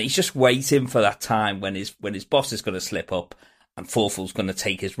 and he's just waiting for that time when his boss is going to slip up and Fawful's going to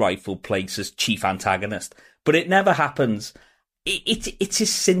take his rightful place as chief antagonist. But it never happens. It's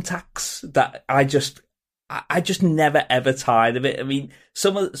his syntax that I just never ever tired of it. I mean,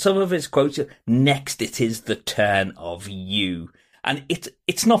 some of his quotes are, "Next, it is the turn of you," and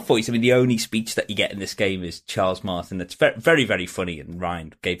it's not voice. I mean, the only speech that you get in this game is Charles Martin. That's very, very, very funny, and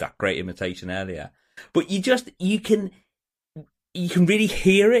Ryan gave that great imitation earlier. But you can really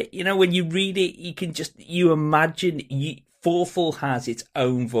hear it. You know, when you read it, you imagine Fawful has its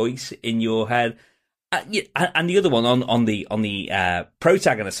own voice in your head. And the other one on the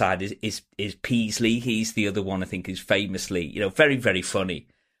protagonist side is Peasley. He's the other one I think is famously, very, very funny.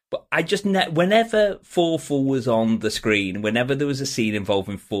 But I just whenever Fawful was on the screen, whenever there was a scene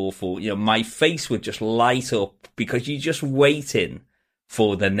involving Fawful, my face would just light up, because you're just waiting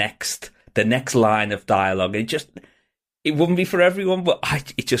for the next line of dialogue. It wouldn't be for everyone, but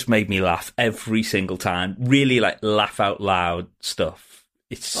it just made me laugh every single time. Really, like, laugh out loud stuff.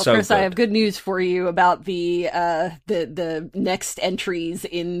 It's so Chris, good. I have good news for you about the next entries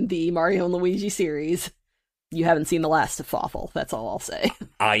in the Mario and Luigi series. You haven't seen the last of Fawful. That's all I'll say.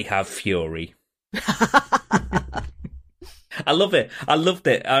 I have Fury. I love it. I loved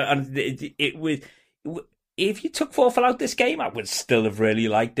it. And it was. If you took Fawful out this game, I would still have really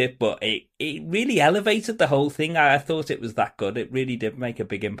liked it, but it really elevated the whole thing. I thought it was that good. It really did make a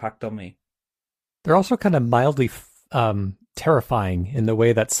big impact on me. They're also kind of mildly terrifying in the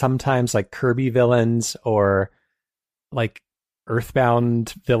way that sometimes like Kirby villains or like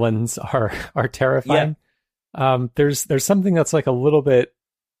Earthbound villains are terrifying. Yeah. There's something that's like a little bit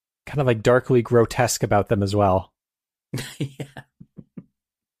kind of like darkly grotesque about them as well. Yeah.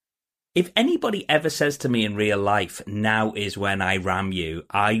 If anybody ever says to me in real life, now is when I ram you,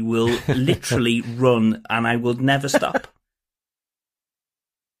 I will literally run and I will never stop.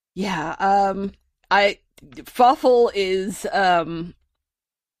 Yeah, Fawful is,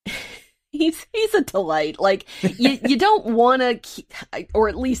 he's a delight. Like, you don't want to, or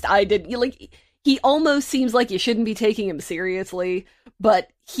at least I did, he almost seems like you shouldn't be taking him seriously, but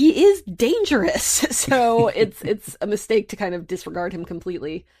he is dangerous, so it's a mistake to kind of disregard him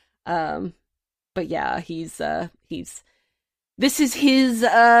completely. But yeah, this is his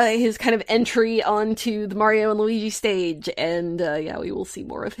kind of entry onto the Mario and Luigi stage, and yeah, we will see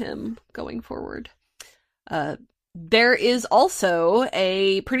more of him going forward. There is also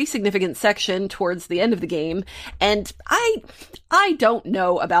a pretty significant section towards the end of the game, and I don't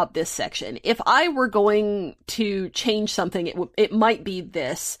know about this section. If I were going to change something, it might be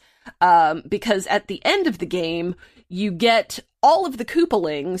this, because at the end of the game, you get all of the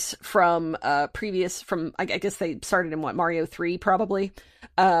Koopalings from I guess they started in Mario 3 probably.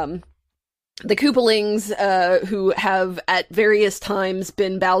 The Koopalings who have at various times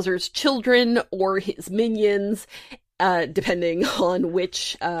been Bowser's children or his minions, depending on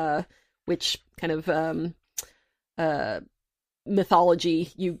which kind of mythology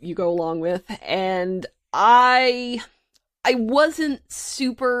you go along with. And I wasn't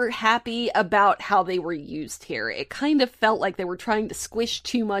super happy about how they were used here. It kind of felt like they were trying to squish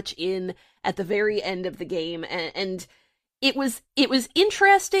too much in at the very end of the game, and it was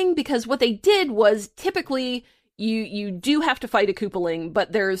interesting because what they did was typically you do have to fight a Koopaling,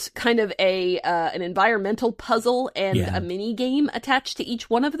 but there's kind of an environmental puzzle and a mini game attached to each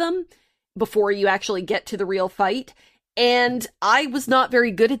one of them before you actually get to the real fight. And I was not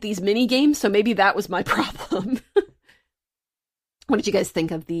very good at these mini games, so maybe that was my problem. What did you guys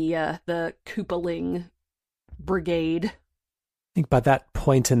think of the Koopaling brigade? I think by that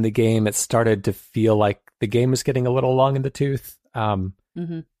point in the game, it started to feel like the game was getting a little long in the tooth. I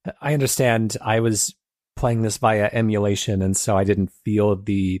understand I was playing this via emulation, and so I didn't feel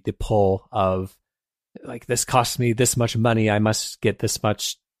the pull of, like, this cost me this much money, I must get this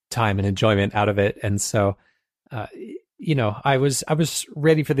much time and enjoyment out of it. And so, I was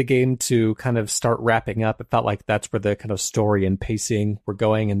ready for the game to kind of start wrapping up. It felt like that's where the kind of story and pacing were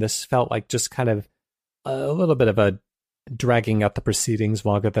going, and this felt like just kind of a little bit of a dragging out the proceedings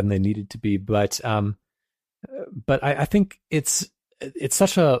longer than they needed to be. But I think it's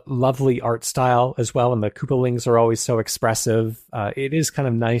such a lovely art style as well, and the Koopalings are always so expressive. It is kind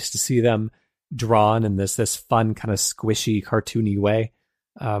of nice to see them drawn in this fun kind of squishy, cartoony way.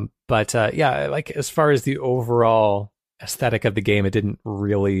 Yeah, like as far as the overall aesthetic of the game, it didn't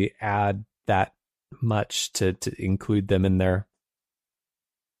really add that much to include them in there.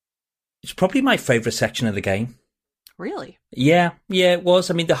 It's probably my favorite section of the game. Really? Yeah, it was.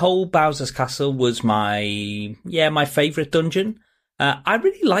 I mean, the whole Bowser's Castle was my favorite dungeon. I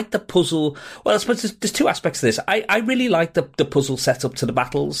really liked the puzzle. Well, I suppose there's two aspects to this. I really liked the puzzle setup to the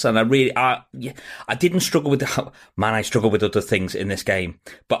battles, and I didn't struggle with I struggled with other things in this game,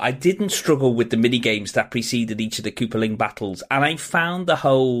 but I didn't struggle with the mini games that preceded each of the Koopaling battles, and I found the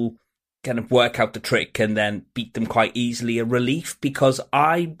whole kind of work out the trick and then beat them quite easily a relief, because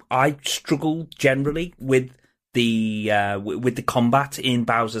I struggled generally with the combat in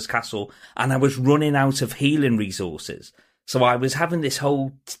Bowser's Castle, and I was running out of healing resources. So I was having this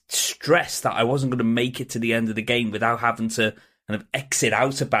whole stress that I wasn't going to make it to the end of the game without having to kind of exit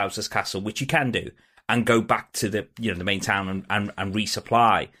out of Bowser's Castle, which you can do, and go back to the main town and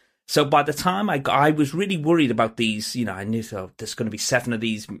resupply. So by the time I was really worried about these, I knew there's going to be 7 of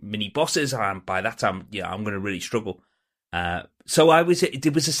these mini bosses, and by that time, I'm going to really struggle. So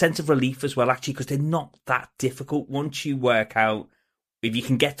there was a sense of relief as well, actually, because they're not that difficult once you work out. If you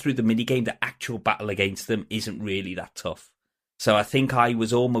can get through the minigame, the actual battle against them isn't really that tough. So I think I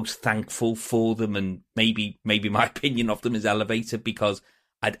was almost thankful for them, and maybe my opinion of them is elevated because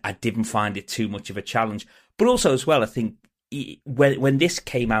I didn't find it too much of a challenge. But also as well, I think when this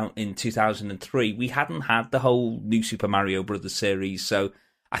came out in 2003, we hadn't had the whole new Super Mario Brothers series. So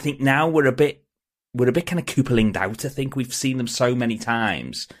I think now we're a bit kind of Koopalinged out. I think we've seen them so many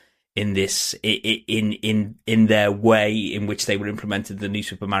times. in this in their way in which they were implemented in the new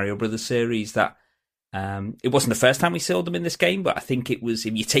Super Mario Brothers series. That it wasn't the first time we saw them in this game, but I think it was.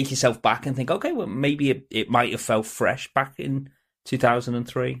 If you take yourself back and think, okay, well, maybe it might have felt fresh back in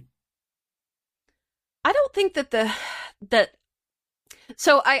 2003. I don't think that.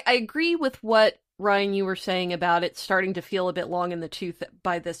 So I agree with what Ryan you were saying about it starting to feel a bit long in the tooth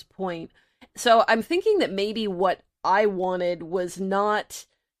by this point. So I'm thinking that maybe what I wanted was not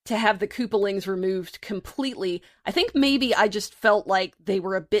to have the Koopalings removed completely. I think maybe I just felt like they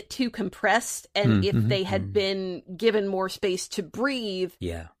were a bit too compressed, and if they had been given more space to breathe,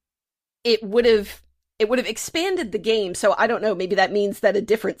 it would have expanded the game. So I don't know, maybe that means that a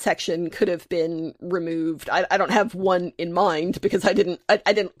different section could have been removed. I don't have one in mind because I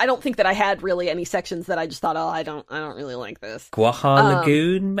don't think that I had really any sections that I just thought, oh, I don't really like this. Guaha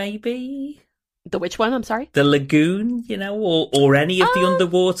Lagoon, maybe? The which one? I'm sorry? The lagoon, or any of the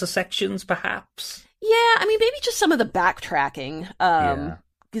underwater sections, perhaps. Yeah, I mean, maybe just some of the backtracking.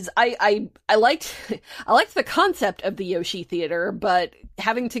 Because I liked the concept of the Yoshi Theater, but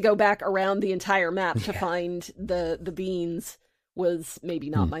having to go back around the entire map to find the beans was maybe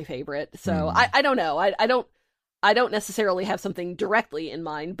not my favorite. So I don't know. I don't necessarily have something directly in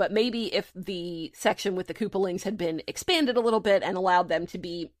mind, but maybe if the section with the Koopalings had been expanded a little bit and allowed them to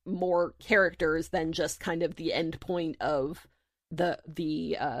be more characters than just kind of the end point of the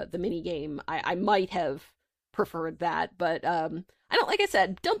mini game, I might have preferred that. But I don't, like I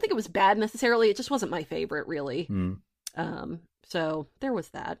said, don't think it was bad necessarily. It just wasn't my favorite, really. So there was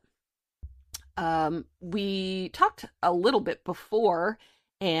that. We talked a little bit before.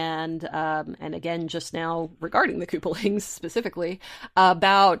 And again, just now regarding the Koopalings specifically,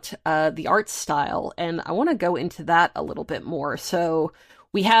 about the art style. And I want to go into that a little bit more. So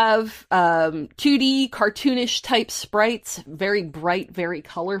we have 2D cartoonish type sprites, very bright, very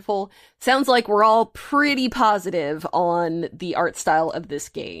colorful. Sounds like we're all pretty positive on the art style of this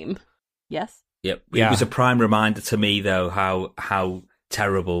game. Yes? Yep. It was a prime reminder to me, though, how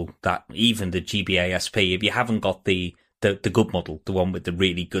terrible that even the GBA SP, if you haven't got the good model, the one with the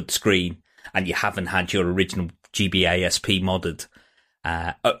really good screen, and you haven't had your original GBA SP modded,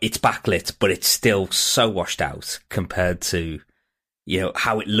 it's backlit, but it's still so washed out compared to,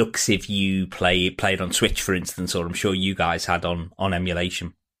 how it looks if you play it on Switch, for instance, or I'm sure you guys had on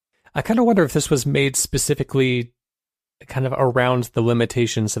emulation. I kind of wonder if this was made specifically kind of around the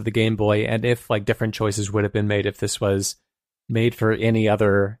limitations of the Game Boy, and if like different choices would have been made if this was made for any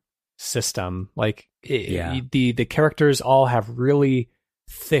other system. Like the characters all have really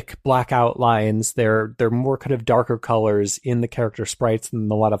thick black outlines. They're more kind of darker colors in the character sprites and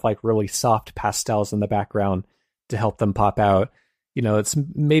a lot of like really soft pastels in the background to help them pop out. It's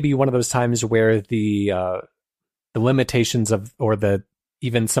maybe one of those times where the limitations of, or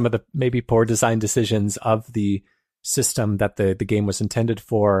even some of the maybe poor design decisions of the system that the game was intended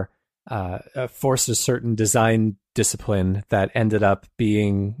for forced a certain design discipline that ended up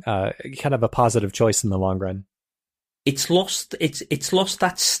being kind of a positive choice in the long run. It's lost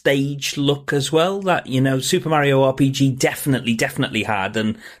that stage look as well that Super Mario RPG definitely had,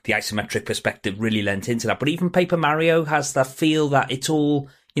 and the isometric perspective really lent into that. But even Paper Mario has that feel that it's all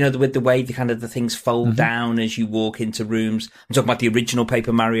with the way the things fold down as you walk into rooms. I'm talking about the original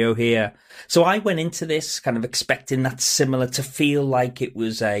Paper Mario here. So I went into this kind of expecting that similar, to feel like it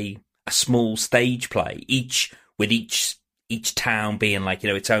was a small stage play, each town being like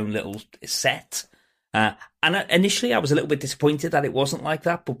its own little set. And initially I was a little bit disappointed that it wasn't like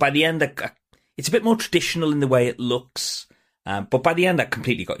that, but by the end it's a bit more traditional in the way it looks. But by the end I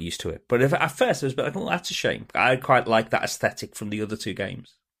completely got used to it. But at first I was a bit like, oh, that's a shame. I quite like that aesthetic from the other two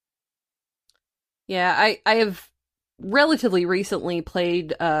games. Yeah, I have relatively recently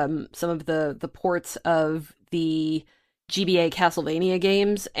played some of the ports of the GBA Castlevania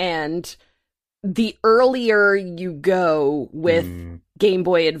games, and the earlier you go with Game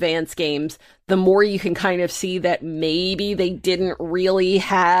Boy Advance games, the more you can kind of see that maybe they didn't really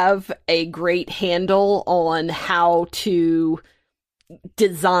have a great handle on how to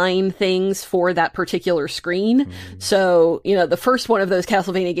design things for that particular screen. So, the first one of those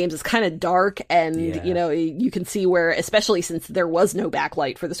Castlevania games is kind of dark, and, you can see where, especially since there was no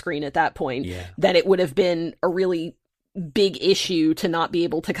backlight for the screen at that point, that it would have been a really big issue to not be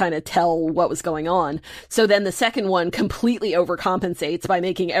able to kind of tell what was going on. So then the second one completely overcompensates by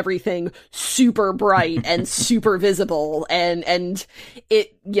making everything super bright and super visible. And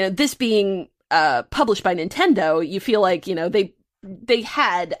it, this being published by Nintendo, you feel like, they they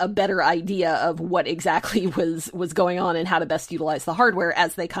had a better idea of what exactly was going on and how to best utilize the hardware,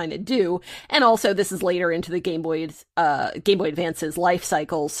 as they kind of do. And also, this is later into the Game Boy Advance's life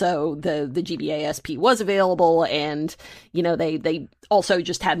cycle, so the GBA SP was available, and they also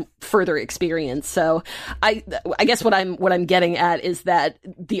just had further experience. So I guess what I'm getting at is that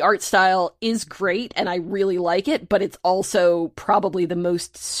the art style is great, and I really like it, but it's also probably the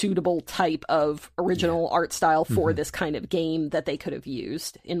most suitable type of original art style for this kind of game that they could have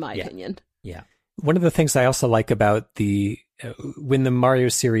used, in my opinion. Yeah. One of the things I also like about the when the Mario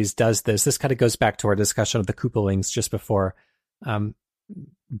series does this kind of goes back to our discussion of the Koopalings just before,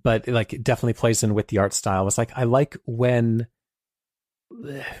 but like it definitely plays in with the art style. It's like I like when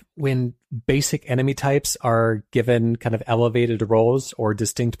basic enemy types are given kind of elevated roles or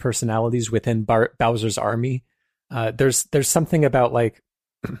distinct personalities within Bowser's army. There's something about like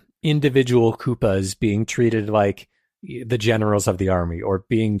individual Koopas being treated like the generals of the army, or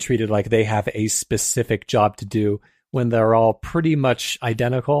being treated like they have a specific job to do when they're all pretty much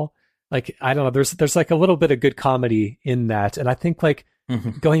identical. Like, I don't know, there's like a little bit of good comedy in that. And I think like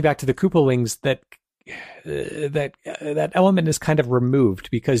going back to the Koopalings, that element is kind of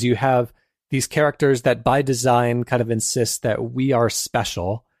removed, because you have these characters that by design kind of insist that we are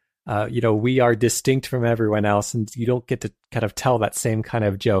special. We are distinct from everyone else, and you don't get to kind of tell that same kind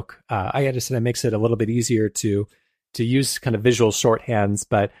of joke. I understand it makes it a little bit easier to use kind of visual shorthands,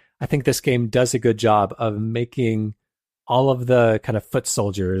 but I think this game does a good job of making all of the kind of foot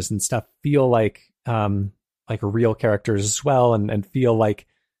soldiers and stuff feel like real characters as well, and feel like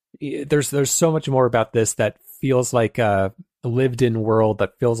there's so much more about this that feels like a lived-in world,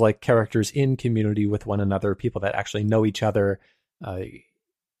 that feels like characters in community with one another, people that actually know each other,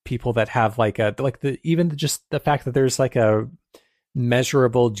 people that have even just the fact that there's like a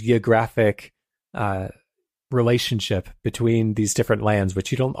measurable geographic relationship between these different lands,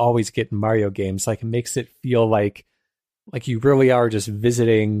 which you don't always get in Mario games. Like, it makes it feel like you really are just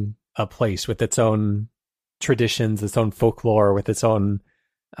visiting a place with its own traditions, its own folklore, with its own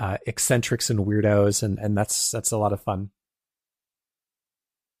eccentrics and weirdos, and that's a lot of fun.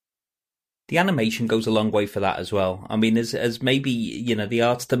 The animation goes a long way for that as well. I mean, as maybe, the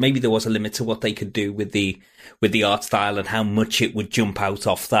art, that maybe there was a limit to what they could do with the art style and how much it would jump out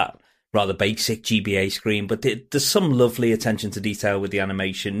off that rather basic GBA screen. But there's some lovely attention to detail with the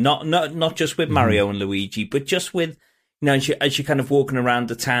animation, not just with Mario and Luigi, but just with, as you're kind of walking around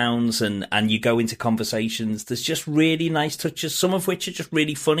the towns and you go into conversations, there's just really nice touches, some of which are just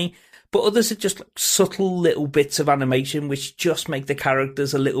really funny, but others are just like subtle little bits of animation which just make the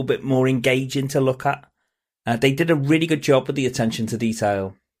characters a little bit more engaging to look at. They did a really good job with the attention to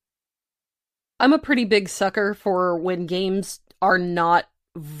detail. I'm a pretty big sucker for when games are not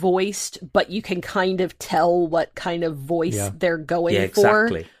voiced, but you can kind of tell what kind of voice they're going for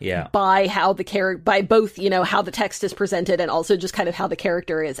by how the by both, how the text is presented and also just kind of how the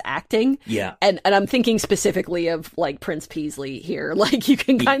character is acting. Yeah. And I'm thinking specifically of like Prince Peasley here. Like, you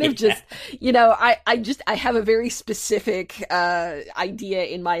can kind of just, I have a very specific idea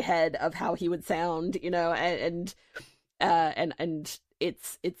in my head of how he would sound, and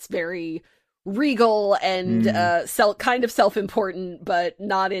it's very regal and kind of self-important, but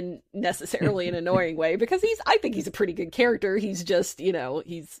not in necessarily an annoying way, because I think he's a pretty good character. He's just,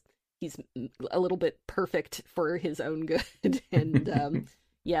 he's a little bit perfect for his own good. And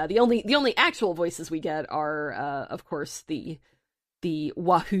the only actual voices we get are of course the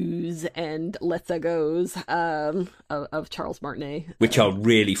Wahoos and Let's-A Goes of Charles Martinet, which are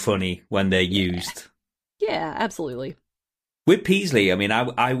really funny when they're used. Yeah, absolutely. With Peasley, I mean,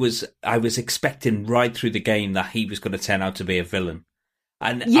 I was expecting right through the game that he was going to turn out to be a villain,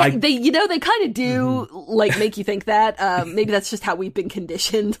 and they kind of do like make you think that. Maybe that's just how we've been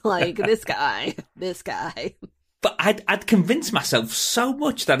conditioned. Like, this guy. But I'd convinced myself so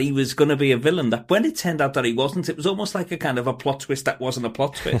much that he was going to be a villain that when it turned out that he wasn't, it was almost like a kind of a plot twist that wasn't a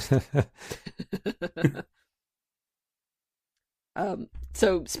plot twist.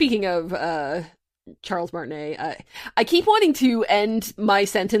 So speaking of Charles Martinet, I keep wanting to end my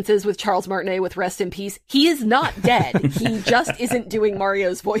sentences with Charles Martinet with rest in peace. He is not dead. He just isn't doing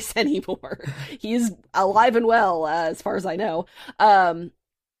Mario's voice anymore. He is alive and well, as far as I know.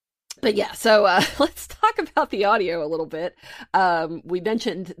 But yeah, so let's talk about the audio a little bit. We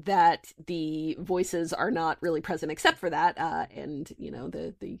mentioned that the voices are not really present except for that, and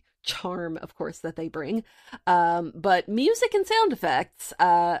the charm, of course, that they bring. But music and sound effects,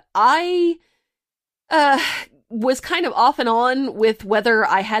 was kind of off and on with whether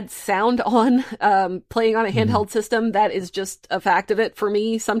I had sound on, playing on a handheld system. That is just a fact of it for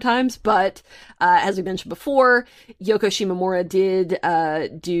me sometimes. But, as we mentioned before, Yoko Shimomura did,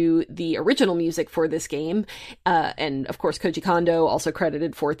 do the original music for this game. And of course, Koji Kondo also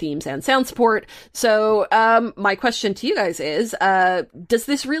credited for themes and sound support. So, my question to you guys is, does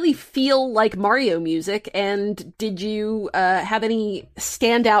this really feel like Mario music? And did you, have any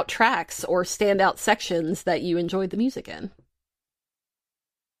standout tracks or standout sections that you enjoyed the music in?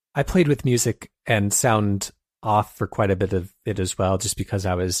 I played with music and sound off for quite a bit of it as well, just because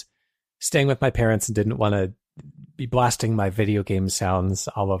I was staying with my parents and didn't want to be blasting my video game sounds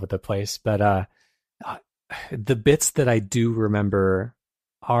all over the place. But the bits that I do remember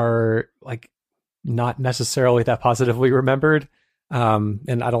are like not necessarily that positively remembered.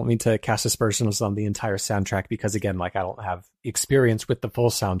 And I don't mean to cast aspersions on the entire soundtrack because, again, like I don't have experience with the full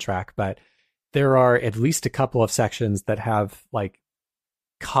soundtrack, but there are at least a couple of sections that have like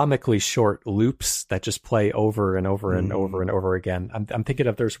comically short loops that just play over and over and over and over again. I'm thinking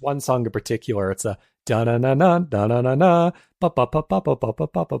of, there's one song in particular. It's a da na na na da na na na ba ba ba ba ba ba ba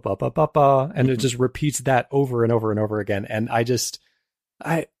ba ba ba ba ba, and it just repeats that over and over and over again. And I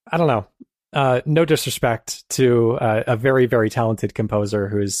don't know. No disrespect to a very, very talented composer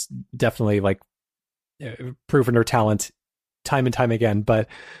who's definitely like proven her talent time and time again, but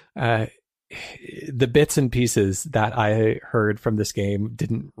the bits and pieces that I heard from this game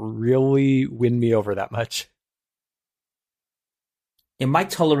didn't really win me over that much. In my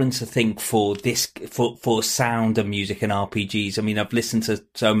tolerance, I think, for sound and music in RPGs, I mean, I've listened to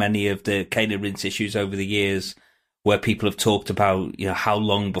so many of the Kena Rinse issues over the years where people have talked about, you know, how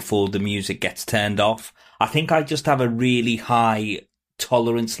long before the music gets turned off. I think I just have a really high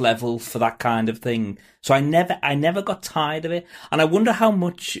tolerance level for that kind of thing. So I never got tired of it. And I wonder how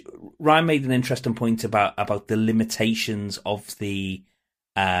much Ryan made an interesting point about the limitations of the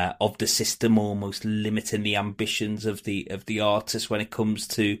system, almost limiting the ambitions of the artist when it comes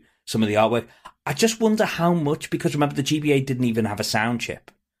to some of the artwork. I just wonder how much, because remember the GBA didn't even have a sound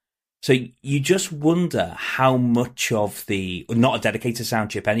chip. So you just wonder how much of not a dedicated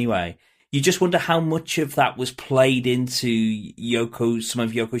sound chip anyway, you just wonder how much of that was played into some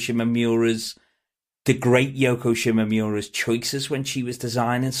of Yoko Shimomura's, the great Yoko Shimomura's choices when she was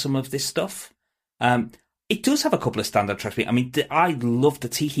designing some of this stuff. It does have a couple of standout tracks. I mean, I love the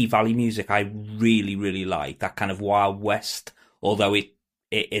Tiki Valley music. I really, really like that kind of Wild West, although it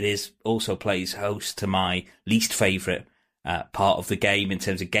is also plays host to my least favourite part of the game in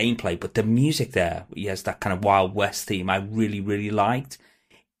terms of gameplay. But the music there, yes, that kind of Wild West theme, I really, really liked.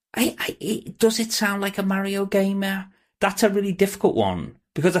 Does it sound like a Mario game? That's a really difficult one,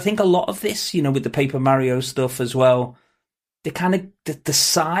 because I think a lot of this, you know, with the Paper Mario stuff as well, the kind of the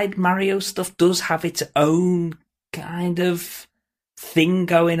side Mario stuff does have its own kind of thing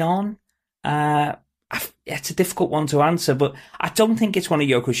going on. It's a difficult one to answer, but I don't think it's one of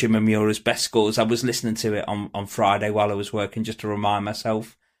Yoko Shimomura's best scores. I was listening to it on Friday while I was working just to remind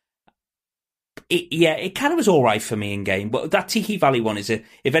myself. It kind of was all right for me in game, but that Tiki Valley one is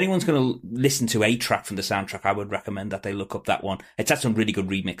if anyone's going to listen to a track from the soundtrack, I would recommend that they look up that one. It's had some really good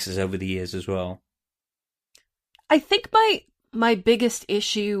remixes over the years as well. I think my biggest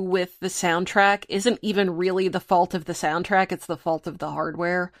issue with the soundtrack isn't even really the fault of the soundtrack, it's the fault of the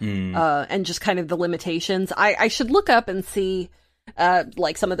hardware, and just kind of the limitations. I should look up and see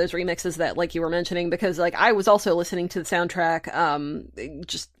like some of those remixes that like you were mentioning, because like I was also listening to the soundtrack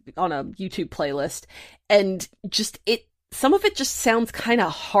just on a YouTube playlist, and just some of it just sounds kind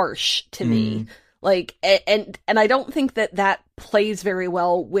of harsh to me. Like, and I don't think that plays very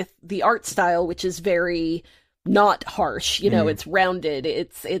well with the art style, which is very not harsh, you know, it's rounded,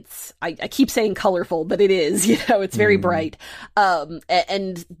 I keep saying colorful, but it is, you know, it's very bright. And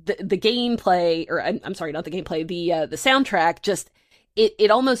the gameplay, or I'm sorry, not the gameplay, the soundtrack just,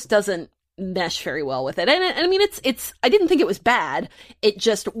 it almost doesn't mesh very well with it. And I mean, it's, I didn't think it was bad. It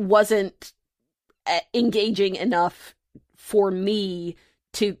just wasn't engaging enough for me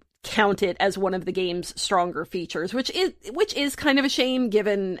to count it as one of the game's stronger features, which is kind of a shame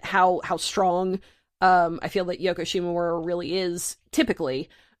given how strong I feel that Yoko Shimomura really is typically.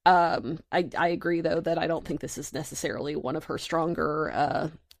 I agree though that I don't think this is necessarily one of her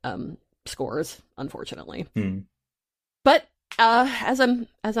stronger scores, unfortunately. But as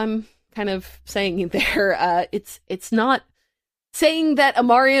I'm kind of saying there, it's not saying that a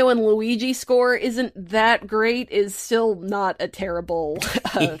Mario and Luigi score isn't that great is still not a terrible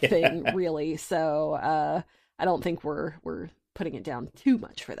thing, really. So I don't think we're putting it down too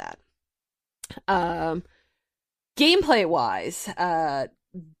much for that. Gameplay-wise,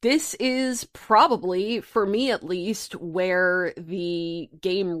 this is probably, for me at least, where the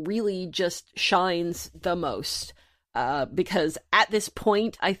game really just shines the most. Because at this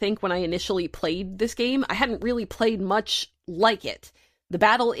point, I think when I initially played this game, I hadn't really played much like it. The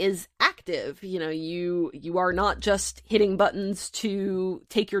battle is active. You know, you are not just hitting buttons to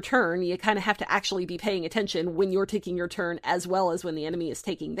take your turn. You kind of have to actually be paying attention when you're taking your turn as well as when the enemy is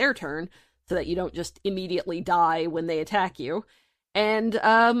taking their turn, so that you don't just immediately die when they attack you. And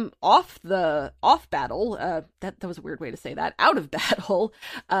off battle, that was a weird way to say that. Out of battle,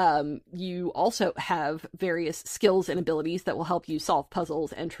 you also have various skills and abilities that will help you solve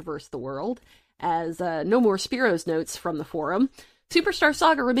puzzles and traverse the world. As No More Spiros notes from the forum, Superstar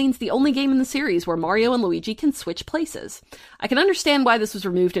Saga remains the only game in the series where Mario and Luigi can switch places. I can understand why this was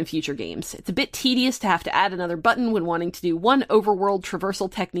removed in future games. It's a bit tedious to have to add another button when wanting to do one overworld traversal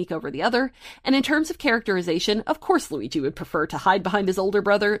technique over the other, and in terms of characterization, of course Luigi would prefer to hide behind his older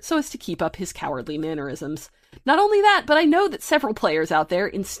brother so as to keep up his cowardly mannerisms. Not only that, but I know that several players out there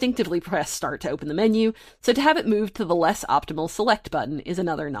instinctively press start to open the menu, so to have it moved to the less optimal select button is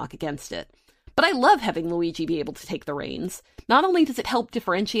another knock against it. But I love having Luigi be able to take the reins. Not only does it help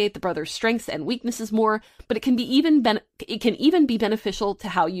differentiate the brother's strengths and weaknesses more, but it can even be beneficial to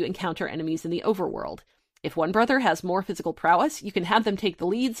how you encounter enemies in the overworld. If one brother has more physical prowess, you can have them take the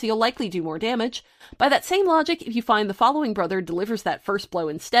lead, so you'll likely do more damage. By that same logic, if you find the following brother delivers that first blow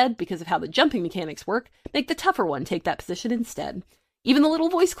instead because of how the jumping mechanics work, make the tougher one take that position instead. Even the little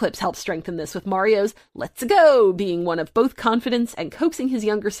voice clips help strengthen this, with Mario's "Let's go" being one of both confidence and coaxing his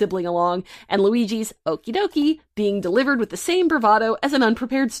younger sibling along, and Luigi's "Okie dokie" being delivered with the same bravado as an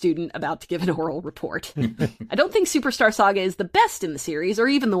unprepared student about to give an oral report. I don't think Superstar Saga is the best in the series, or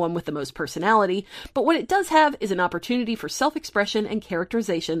even the one with the most personality, but what it does have is an opportunity for self-expression and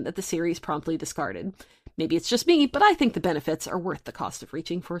characterization that the series promptly discarded. Maybe it's just me, but I think the benefits are worth the cost of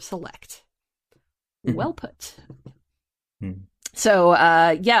reaching for select. Well put. So,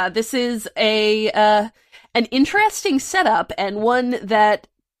 this is an interesting setup, and one that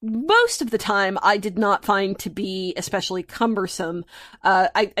most of the time I did not find to be especially cumbersome.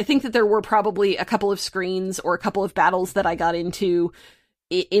 I think that there were probably a couple of screens or a couple of battles that I got into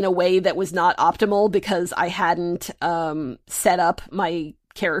in a way that was not optimal because I hadn't set up my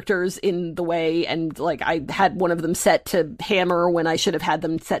characters in the way, and like I had one of them set to hammer when I should have had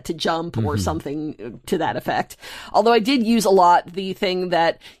them set to jump or something to that effect. Although I did use a lot the thing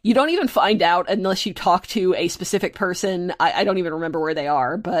that you don't even find out unless you talk to a specific person. I don't even remember where they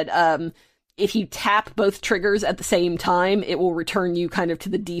are, but if you tap both triggers at the same time, it will return you kind of to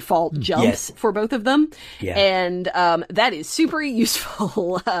the default jumps for both of them. Yeah. And that is super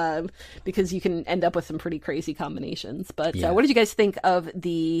useful because you can end up with some pretty crazy combinations. But what did you guys think of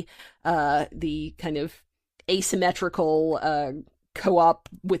the kind of asymmetrical co-op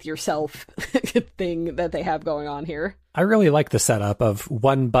with yourself thing that they have going on here? I really like the setup of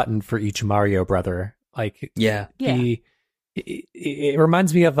one button for each Mario brother. Like, It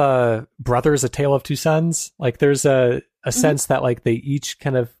reminds me of Brothers: A Tale of Two Sons. Like there's a sense that like they each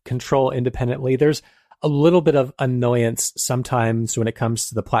kind of control independently. There's a little bit of annoyance sometimes when it comes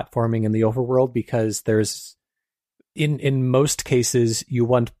to the platforming in the overworld, because there's in most cases you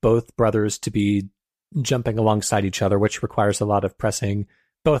want both brothers to be jumping alongside each other, which requires a lot of pressing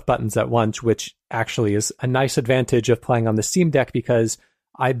both buttons at once, which actually is a nice advantage of playing on the Steam Deck, because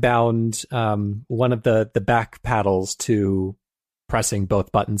I bound one of the back paddles to pressing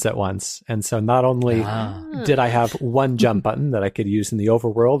both buttons at once. And so not only did I have one jump button that I could use in the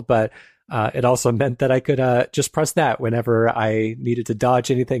overworld, but it also meant that I could just press that whenever I needed to dodge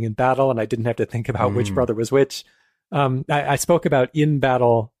anything in battle, and I didn't have to think about which brother was which. I spoke about in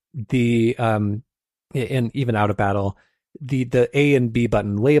battle, and even out of battle, the A and B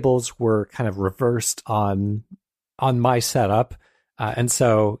button labels were kind of reversed on my setup. And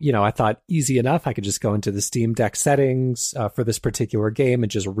so, I thought easy enough. I could just go into the Steam Deck settings for this particular game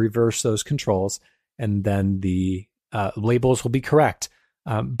and just reverse those controls, and then the labels will be correct.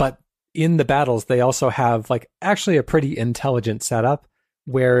 But in the battles, they also have like actually a pretty intelligent setup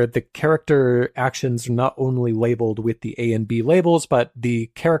where the character actions are not only labeled with the A and B labels, but the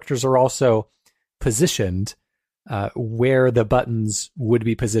characters are also positioned where the buttons would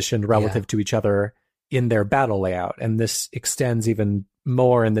be positioned relative to each other in their battle layout. And this extends even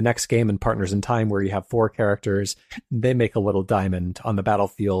more in the next game, in Partners in Time, where you have 4 characters. They make a little diamond on the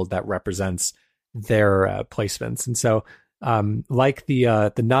battlefield that represents their placements. And so like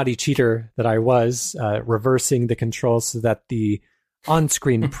the naughty cheater that I was, reversing the controls so that the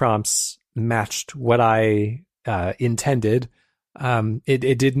on-screen prompts matched what I intended,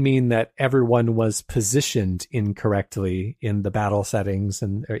 It did mean that everyone was positioned incorrectly in the battle settings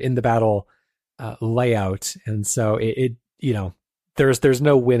or in the battle layout, and so it there's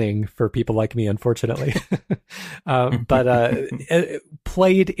no winning for people like me, unfortunately. But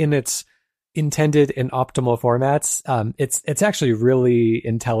played in its intended and optimal formats, it's actually really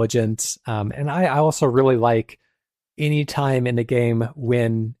intelligent, and I also really like any time in a game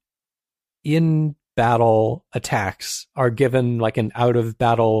when in battle attacks are given like an out of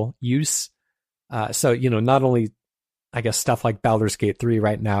battle use. So not only I guess stuff like Baldur's Gate 3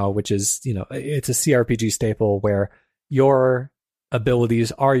 right now, which is it's a CRPG staple where your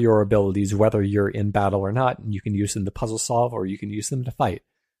abilities are your abilities whether you're in battle or not, and you can use them to puzzle solve or you can use them to fight.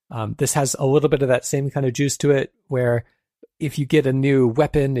 This has a little bit of that same kind of juice to it, where if you get a new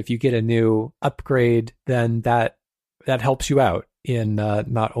weapon, if you get a new upgrade, then that helps you out in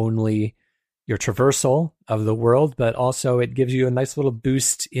not only your traversal of the world, but also it gives you a nice little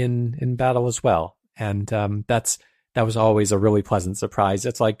boost in battle as well. And that was always a really pleasant surprise.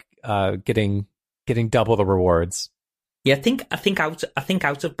 It's like getting double the rewards. Yeah, I think out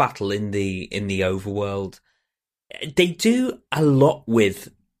of battle in the overworld, they do a lot with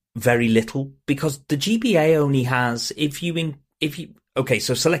very little, because the GBA only has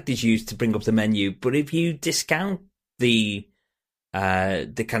so select is used to bring up the menu, but if you discount the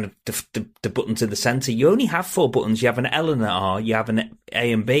kind of the buttons in the center, you only have 4 buttons. You have an L and an R, you have an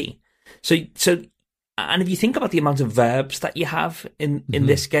A and B. So and if you think about the amount of verbs that you have in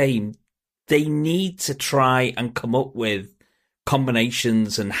this game, they need to try and come up with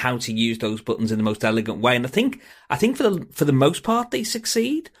combinations and how to use those buttons in the most elegant way. And I think for the most part they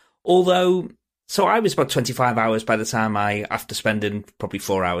succeed. Although, so I was about 25 hours by the time after spending probably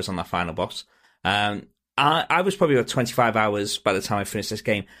 4 hours on that final boss. I was probably about 25 hours by the time I finished this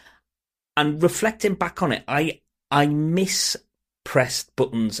game. And reflecting back on it, I mispressed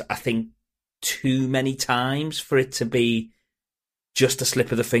buttons, I think, too many times for it to be just a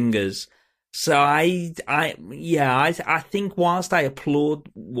slip of the fingers. So I think whilst I applaud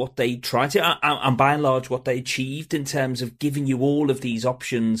what they tried to, and by and large what they achieved in terms of giving you all of these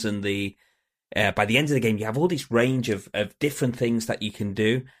options, and by the end of the game you have all this range of different things that you can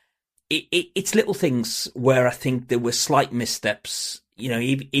do. It's little things where I think there were slight missteps.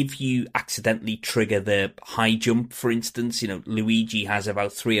 If you accidentally trigger the high jump, for instance, Luigi has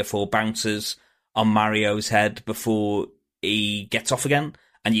about 3 or 4 bounces on Mario's head before he gets off again.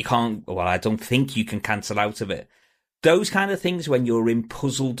 And you can't, I don't think you can cancel out of it. Those kind of things when you're in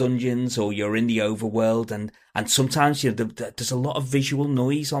puzzle dungeons or you're in the overworld, and sometimes there's a lot of visual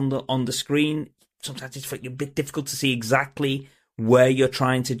noise on the screen. Sometimes it's a bit difficult to see exactly where you're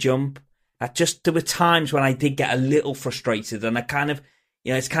trying to jump. There were times when I did get a little frustrated, and I kind of,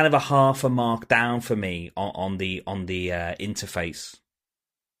 it's kind of a half a mark down for me on the interface.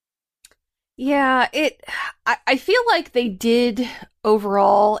 Yeah, I feel like they did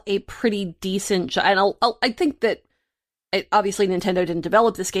overall a pretty decent job. And I think that obviously Nintendo didn't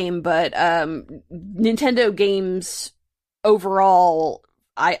develop this game, but Nintendo games overall,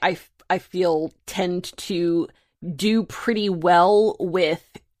 I feel tend to do pretty well with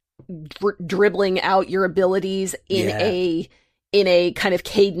dribbling out your abilities in a kind of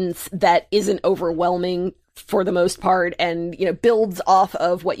cadence that isn't overwhelming for the most part, and builds off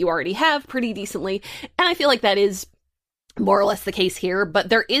of what you already have pretty decently. And I feel like that is more or less the case here, but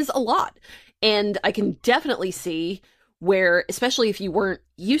there is a lot, and I can definitely see where, especially if you weren't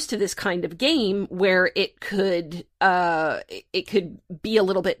used to this kind of game, where it could be a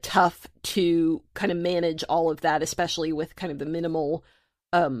little bit tough to kind of manage all of that, especially with kind of the minimal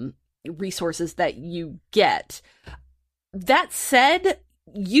resources that you get. That said,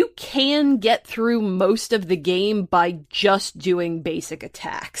 you can get through most of the game by just doing basic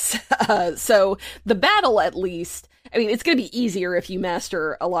attacks. So the battle, at least, I mean, it's going to be easier if you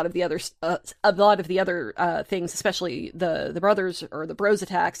master a lot of the other things, especially the brothers or the bros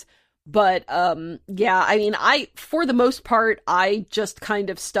attacks. But yeah, I mean, for the most part, I just kind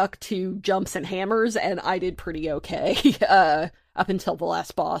of stuck to jumps and hammers, and I did pretty okay up until the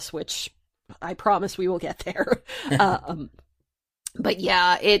last boss, which I promise we will get there. But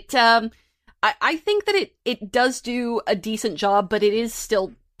yeah, I think that it does do a decent job, but it is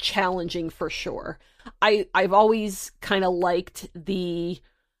still challenging for sure. I've always kind of liked the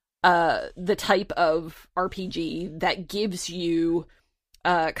type of RPG that gives you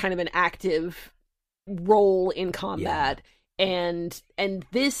kind of an active role in combat, and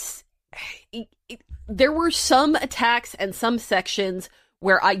this there were some attacks and some sections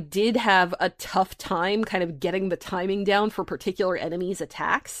where I did have a tough time kind of getting the timing down for particular enemies'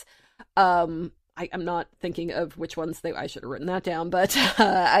 attacks. I'm not thinking of which ones I should have written that down, but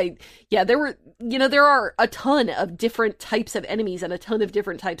there were, there are a ton of different types of enemies and a ton of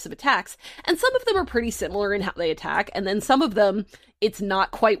different types of attacks, and some of them are pretty similar in how they attack, and then some of them, it's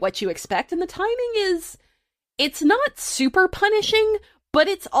not quite what you expect, and the timing it's not super punishing, but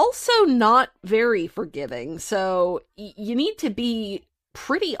it's also not very forgiving, so you need to be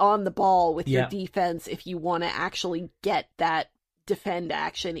pretty on the ball with your defense if you want to actually get that defend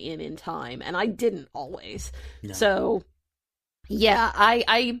action in time, and I didn't always. No. So yeah,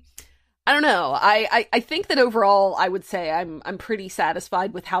 I don't know. I think that overall I would say I'm pretty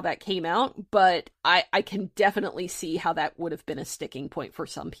satisfied with how that came out, but I can definitely see how that would have been a sticking point for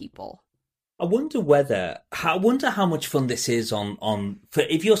some people. I wonder how much fun this is on for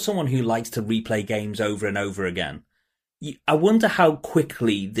if you're someone who likes to replay games over and over again. I wonder how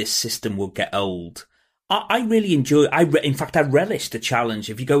quickly this system will get old. I really enjoy. In fact, I relish the challenge.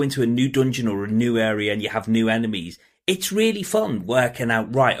 If you go into a new dungeon or a new area and you have new enemies, it's really fun working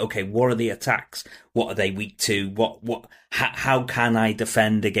out. Right, okay, what are the attacks? What are they weak to? How can I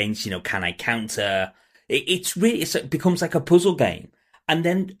defend against? Can I counter? It becomes like a puzzle game. And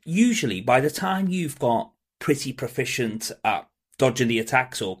then usually by the time you've got pretty proficient at dodging the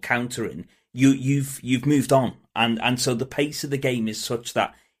attacks or countering, you've moved on, and so the pace of the game is such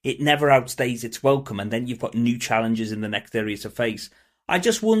that it never outstays its welcome, and then you've got new challenges in the next area to face. I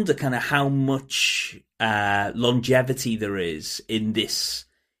just wonder kind of how much longevity there is in this.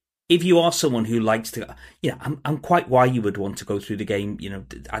 If you are someone who likes to, I'm quite why you would want to go through the game.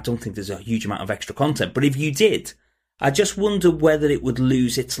 I don't think there's a huge amount of extra content, but if you did, I just wonder whether it would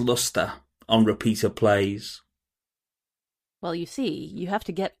lose its luster on repeater plays. Well, you see, you have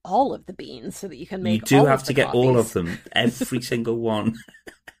to get all of the beans so that you can make. You do have to get all of them, every single one.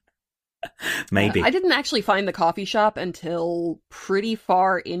 Maybe. I didn't actually find the coffee shop until pretty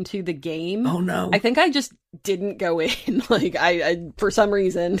far into the game. Oh no! I think I just didn't go in. Like I for some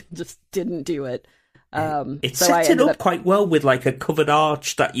reason just didn't do it. It sets it up quite well with like a covered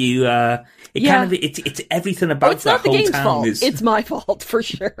arch that you. It's everything about it's not that the whole game's town. Fault. It's my fault for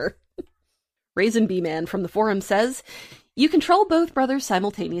sure. Raisin B Man from the forum says, you control both brothers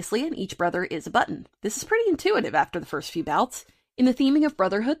simultaneously, and each brother is a button. This is pretty intuitive after the first few bouts. In the theming of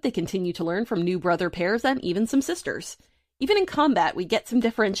brotherhood, they continue to learn from new brother pairs and even some sisters. Even in combat, we get some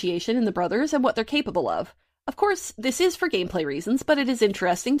differentiation in the brothers and what they're capable of. Of course, this is for gameplay reasons, but it is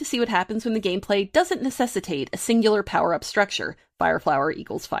interesting to see what happens when the gameplay doesn't necessitate a singular power-up structure, fire flower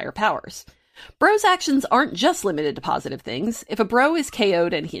equals fire powers. Bro's actions aren't just limited to positive things. If a bro is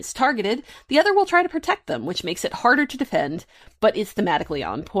KO'd and he is targeted, the other will try to protect them, which makes it harder to defend, but is thematically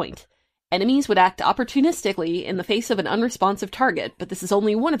on point. Enemies would act opportunistically in the face of an unresponsive target, but this is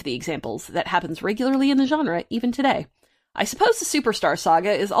only one of the examples that happens regularly in the genre, even today. I suppose the Superstar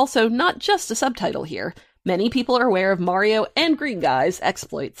Saga is also not just a subtitle here. Many people are aware of Mario and Green Guy's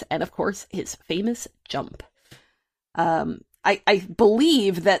exploits, and of course, his famous jump. I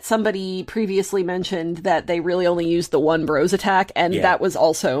believe that somebody previously mentioned that they really only used the one bros attack, and that was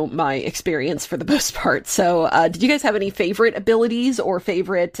also my experience for the most part. So, did you guys have any favorite abilities or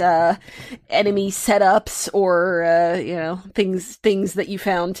favorite enemy setups or things that you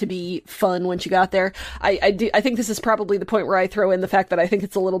found to be fun once you got there? I think this is probably the point where I throw in the fact that I think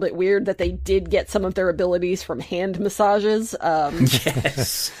it's a little bit weird that they did get some of their abilities from hand massages.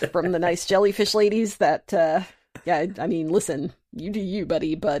 Yes, from the nice jellyfish ladies that. Yeah, I mean, listen, you do you,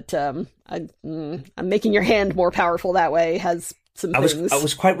 buddy, but I'm making your hand more powerful that way has some things. I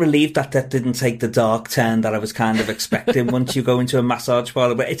was quite relieved that didn't take the dark turn that I was kind of expecting once you go into a massage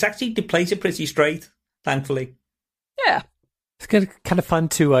parlor, but it's actually, they plays it pretty straight, thankfully. Yeah. It's kind of fun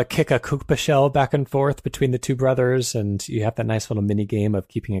to kick a Koopa shell back and forth between the two brothers, and you have that nice little mini game of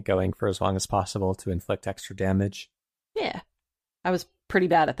keeping it going for as long as possible to inflict extra damage. Yeah. I was pretty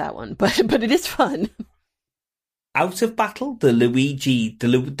bad at that one, but it is fun. Out of battle, the Luigi,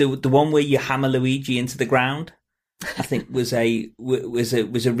 the one where you hammer Luigi into the ground, I think was a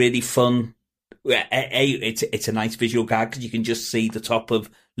really fun. It's a nice visual gag because you can just see the top of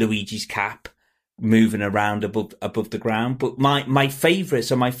Luigi's cap moving around above the ground. But my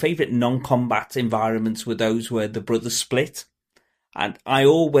favorite non-combat environments were those where the brothers split, and I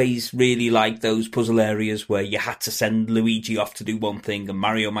always really liked those puzzle areas where you had to send Luigi off to do one thing, and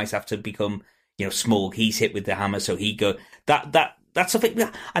Mario might have to become. Small, he's hit with the hammer, so he go that's something.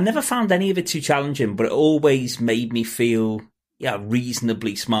 I never found any of it too challenging, but it always made me feel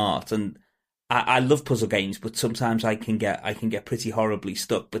reasonably smart. And I love puzzle games, but sometimes I can get pretty horribly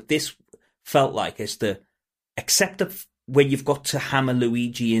stuck. But this felt like except where you've got to hammer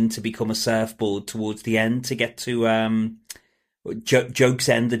Luigi in to become a surfboard towards the end to get to the Joke's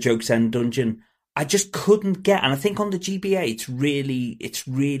End dungeon. I just couldn't get, and I think on the GBA it's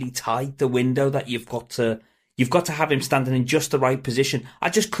really tight, the window that you've got to have him standing in just the right position. I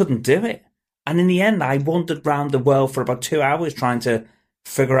just couldn't do it. And in the end, I wandered around the world for about 2 hours trying to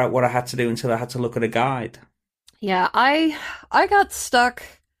figure out what I had to do until I had to look at a guide. Yeah, I got stuck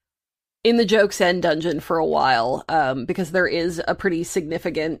in the Joke's End dungeon for a while, because there is a pretty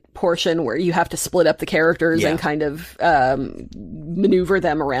significant portion where you have to split up the characters and kind of maneuver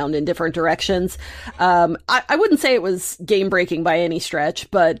them around in different directions. I wouldn't say it was game-breaking by any stretch,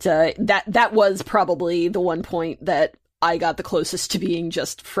 but that was probably the one point that I got the closest to being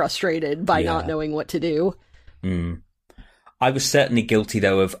just frustrated by not knowing what to do. I was certainly guilty,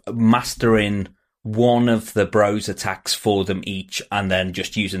 though, of mastering one of the bros attacks for them each and then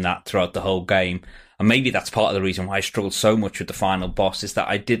just using that throughout the whole game. And maybe that's part of the reason why I struggled so much with the final boss, is that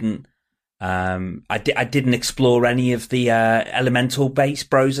I didn't explore any of the elemental based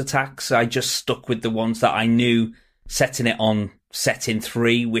bros attacks. I just stuck with the ones that I knew, setting it on setting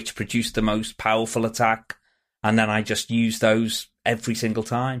 3, which produced the most powerful attack, and then I just used those every single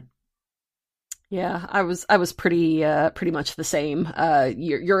time. Yeah, I was pretty much the same.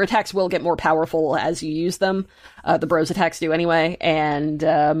 Your attacks will get more powerful as you use them. The bros attacks do anyway, and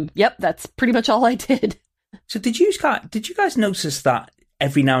yep, that's pretty much all I did. So did you guys notice that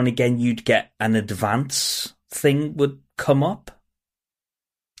every now and again you'd get an advance thing would come up?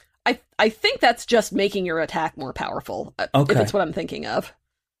 I think that's just making your attack more powerful. If it's what I'm thinking of.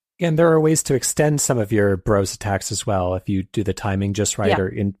 And there are ways to extend some of your bros attacks as well if you do the timing just right or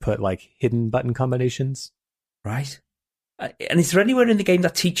input like hidden button combinations. Right. And is there anywhere in the game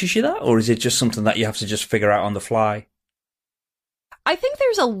that teaches you that, or is it just something that you have to just figure out on the fly? I think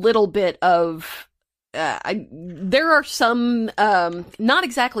there's a little bit of... there are some not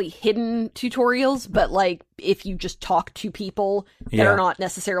exactly hidden tutorials, but like if you just talk to people that are not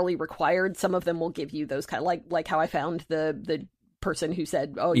necessarily required, some of them will give you those kind of like how I found the person who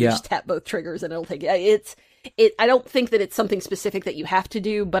said, "Oh, you just tap both triggers and it'll take it." I don't think that it's something specific that you have to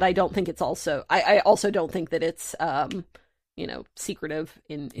do, but I don't think it's also. I also don't think that it's secretive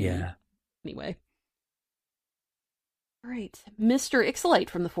in any way. All right. Mr. Ixolite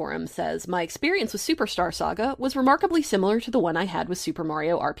from the forum says, my experience with Superstar Saga was remarkably similar to the one I had with Super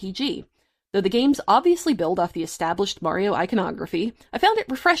Mario RPG. Though the games obviously build off the established Mario iconography, I found it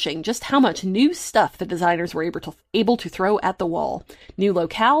refreshing just how much new stuff the designers were able to throw at the wall. New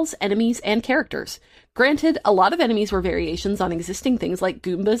locales, enemies, and characters. Granted, a lot of enemies were variations on existing things like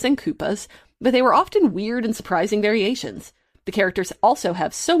Goombas and Koopas, but they were often weird and surprising variations. The characters also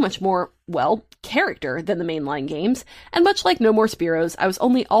have so much more, character than the mainline games, and much like No More Spearows, I was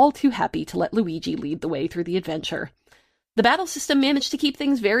only all too happy to let Luigi lead the way through the adventure. The battle system managed to keep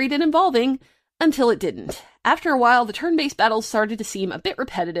things varied and involving, until it didn't. After a while, the turn-based battles started to seem a bit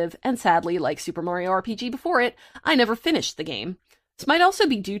repetitive, and sadly, like Super Mario RPG before it, I never finished the game. This might also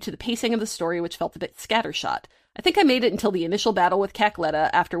be due to the pacing of the story, which felt a bit scattershot. I think I made it until the initial battle with Cackletta,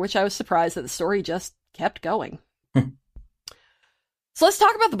 after which I was surprised that the story just kept going. So let's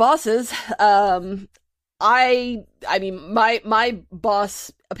talk about the bosses. I mean, my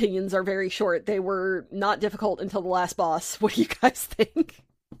boss opinions are very short. They were not difficult until the last boss. What do you guys think?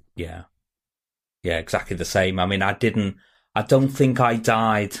 Yeah, exactly the same. I mean, I don't think I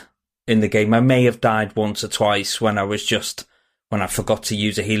died in the game. I may have died once or twice when I forgot to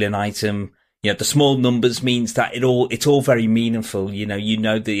use a healing item. The small numbers means that it's all very meaningful.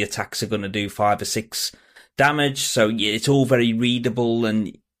 The attacks are going to do 5 or 6 damage, so it's all very readable,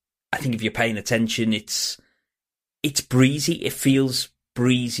 and I think if you're paying attention, it's breezy. It feels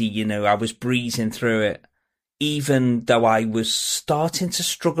breezy, I was breezing through it, even though I was starting to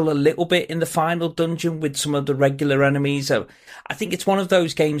struggle a little bit in the final dungeon with some of the regular enemies. So I think it's one of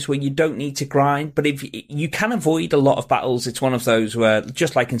those games where you don't need to grind, but if you can avoid a lot of battles, it's one of those where,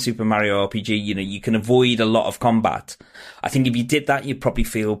 just like in Super Mario RPG, you can avoid a lot of combat. I think if you did that, you'd probably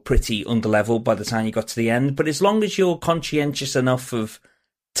feel pretty underleveled by the time you got to the end. But as long as you're conscientious enough of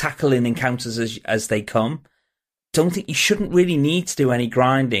tackling encounters as they come, don't think you shouldn't really need to do any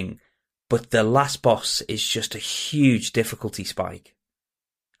grinding. But the last boss is just a huge difficulty spike.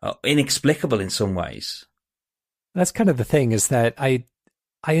 Inexplicable in some ways. That's kind of the thing, is that I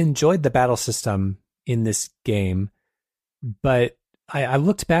enjoyed the battle system in this game, but I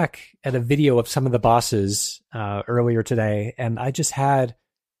looked back at a video of some of the bosses earlier today, and I just had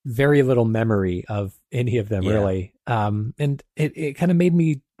very little memory of any of them, really. And it kind of made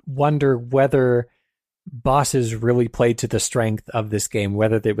me wonder whether bosses really played to the strength of this game,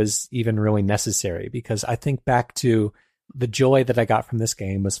 whether it was even really necessary, because I think back to the joy that I got from this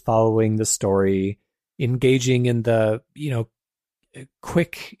game was following the story, engaging in the,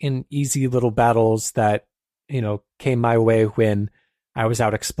 quick and easy little battles that, came my way when I was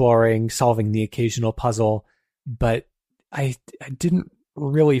out exploring, solving the occasional puzzle. But I didn't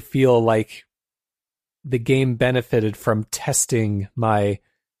really feel like the game benefited from testing my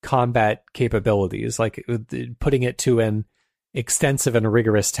combat capabilities, like putting it to an extensive and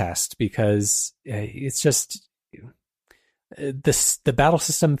rigorous test, because it's just the battle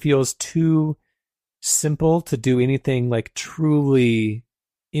system feels too simple to do anything like truly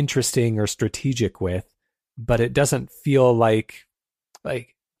interesting or strategic with, but it doesn't feel like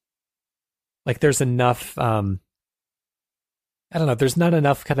there's enough I don't know, there's not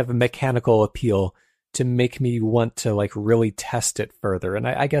enough kind of a mechanical appeal to make me want to like really test it further. And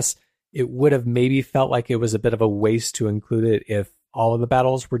I guess it would have maybe felt like it was a bit of a waste to include it if all of the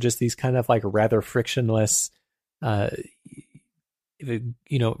battles were just these kind of like rather frictionless,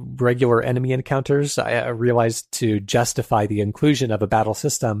 regular enemy encounters. I realized to justify the inclusion of a battle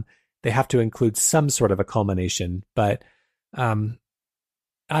system, they have to include some sort of a culmination. But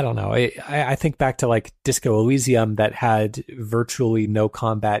I don't know. I think back to like Disco Elysium that had virtually no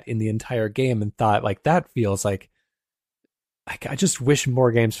combat in the entire game and thought like that feels like I just wish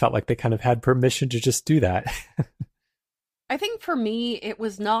more games felt like they kind of had permission to just do that. I think for me, it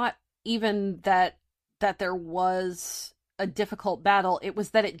was not even that there was a difficult battle. It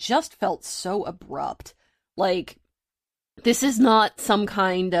was that it just felt so abrupt. Like, this is not some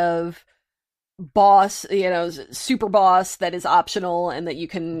kind of boss, super boss that is optional and that you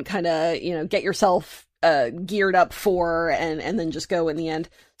can kind of, get yourself geared up for and then just go in the end.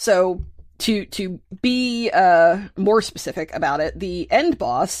 So to be more specific about it, the end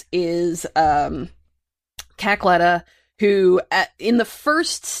boss is Cackletta, who in the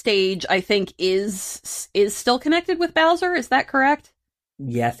first stage I think is still connected with Bowser. Is that correct?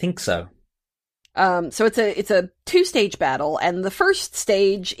 Yeah, I think so. So it's a 2-stage battle, and the first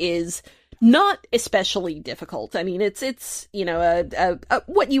stage is not especially difficult. I mean, it's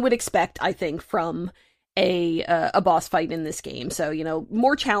what you would expect, I think, from a boss fight in this game. So,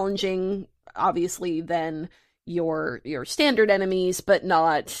 more challenging, obviously, than your standard enemies, but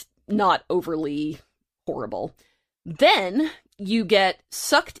not overly horrible. Then you get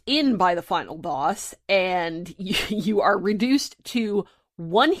sucked in by the final boss, and you are reduced to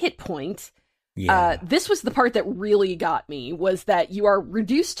 1 hit point. Yeah. This was the part that really got me, was that you are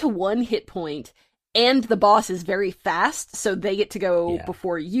reduced to 1 hit point, and the boss is very fast, so they get to go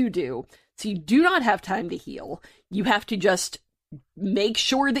before you do. So you do not have time to heal. You have to just make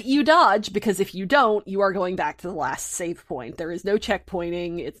sure that you dodge, because if you don't, you are going back to the last save point. There is no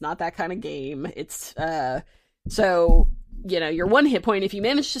checkpointing. It's not that kind of game. It's, so, your 1 hit point, if you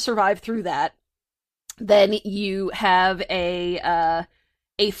manage to survive through that, then you have a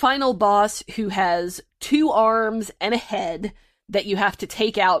final boss who has 2 arms and a head that you have to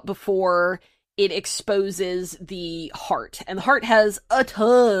take out before it exposes the heart. And the heart has a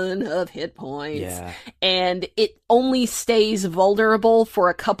ton of hit points. Yeah. And it only stays vulnerable for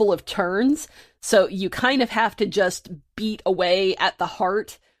a couple of turns. So you kind of have to just beat away at the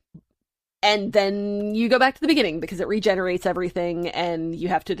heart. And then you go back to the beginning because it regenerates everything and you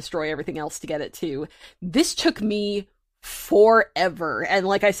have to destroy everything else to get it too. This took me forever. And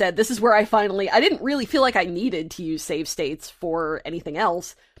like I said, this is where I didn't really feel like I needed to use save states for anything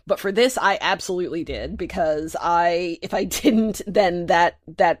else, but for this I absolutely did, because if I didn't, then that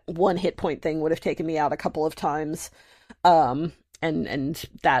 1 hit point thing would have taken me out a couple of times. And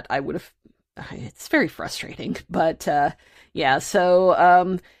that I would have, it's very frustrating, but yeah,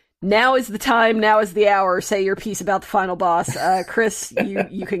 so now is the time, now is the hour. Say your piece about the final boss. Chris,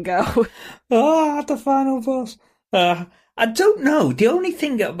 you can go. The final boss. I don't know. The only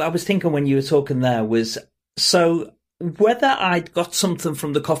thing I was thinking when you were talking there was, so whether I'd got something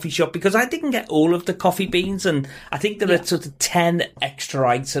from the coffee shop, because I didn't get all of the coffee beans, and I think there are sort of 10 extra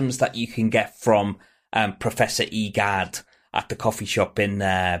items that you can get from Professor Egad at the coffee shop in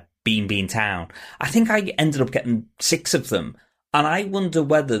Bean Town. I think I ended up getting 6 of them, and I wonder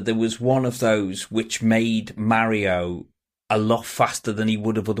whether there was one of those which made Mario a lot faster than he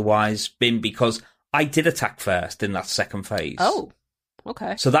would have otherwise been, because I did attack first in that second phase. Oh,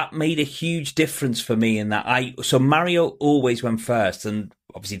 okay. So that made a huge difference for me in that so Mario always went first, and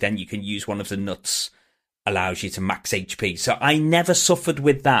obviously then you can use one of the nuts, allows you to max HP. So I never suffered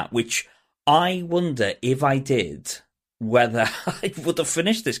with that, which I wonder if I did, whether I would have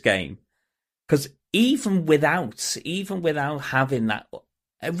finished this game. Because even without having that,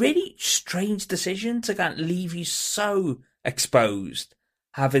 a really strange decision to kind of leave you so exposed,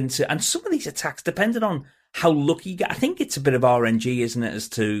 having to, and some of these attacks, depending on how lucky you get, I think it's a bit of RNG, isn't it, as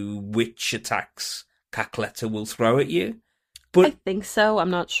to which attacks Cackletta will throw at you. But I think so. I'm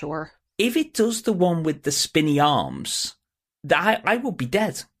not sure. If it does the one with the spinny arms, I will be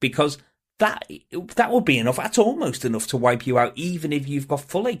dead, because that will be enough. That's almost enough to wipe you out, even if you've got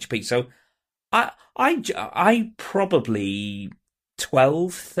full HP. So I probably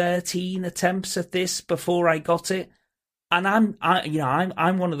 12, 13 attempts at this before I got it. And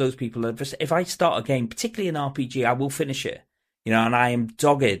I'm one of those people that just, if I start a game, particularly an RPG, I will finish it. And I am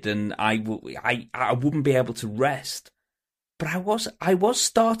dogged, and I wouldn't be able to rest. But I was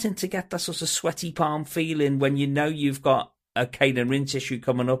starting to get that sort of sweaty palm feeling when you've got a cane and rinse issue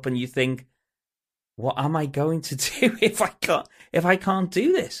coming up, and you think, what am I going to do if I can't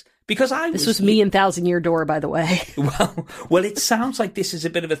do this? Because this was me in Thousand Year Door, by the way. Well, it sounds like this is a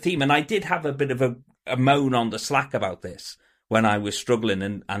bit of a theme, and I did have a bit of a moan on the Slack about this when I was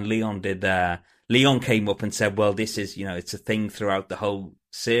struggling, and Leon did. Leon came up and said, "Well, this is it's a thing throughout the whole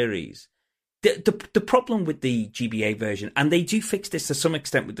series." The problem with the GBA version, and they do fix this to some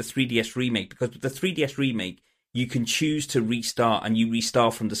extent with the 3DS remake, because with the 3DS remake, you can choose to restart, and you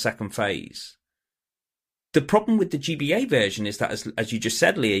restart from the second phase. The problem with the GBA version is that, as you just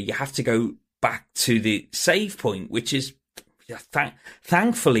said, Leah, you have to go back to the save point, which is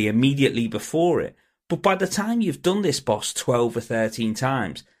thankfully immediately before it. But by the time you've done this boss 12 or 13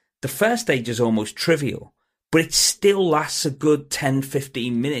 times, the first stage is almost trivial. But it still lasts a good 10,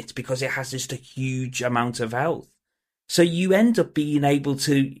 15 minutes because it has just a huge amount of health. So you end up being able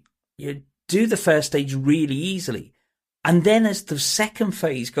to do the first stage really easily. And then as the second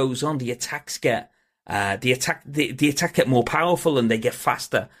phase goes on, the attacks get the attack get more powerful, and they get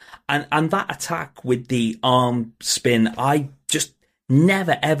faster. And that attack with the arm spin, I just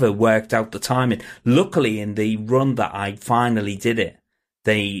never ever worked out the timing. Luckily, in the run that I finally did it,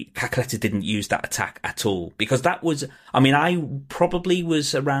 Cackletta didn't use that attack at all, because that was, I probably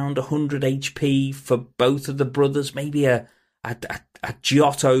was around 100 HP for both of the brothers, maybe a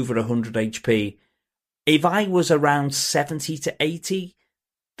jot over 100 HP. If I was around 70 to 80,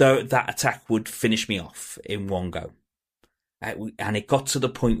 though, that attack would finish me off in one go. And it got to the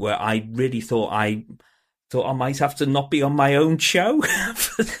point where I really thought I might have to not be on my own show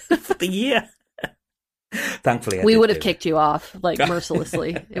for the year. Thankfully, we would have kicked you off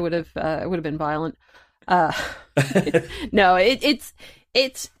mercilessly. It would have been violent. No,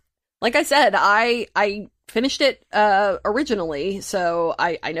 it's like I said, I finished it originally, so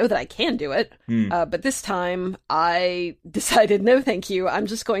I know that I can do it. But this time I decided, no, thank you. I'm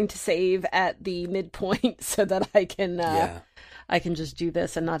just going to save at the midpoint so that I can just do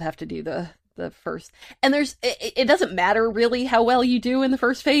this and not have to do the first. And it doesn't matter really how well you do in the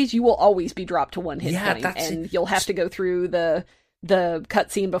first phase. You will always be dropped to one hit point, and you'll have to go through the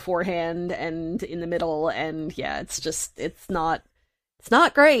cutscene beforehand and in the middle, and it's not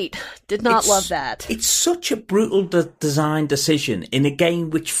great. Did not love that. It's such a brutal design decision in a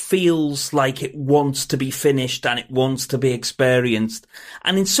game which feels like it wants to be finished and it wants to be experienced,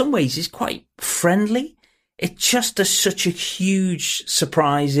 and in some ways is quite friendly. It just does such a huge,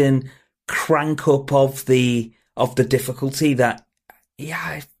 surprising crank up of the difficulty that,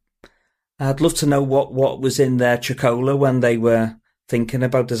 I'd love to know what was in their chocola when they were thinking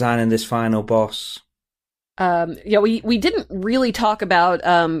about designing this final boss. We didn't really talk about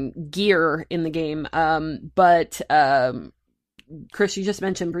gear in the game, but Chris, you just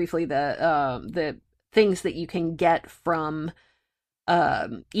mentioned briefly the things that you can get from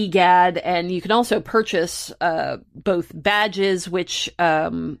EGAD, and you can also purchase both badges, which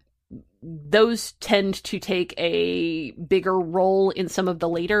those tend to take a bigger role in some of the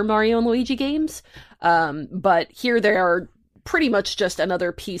later Mario and Luigi games. But here they are pretty much just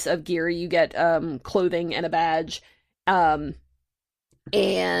another piece of gear. You get clothing and a badge. And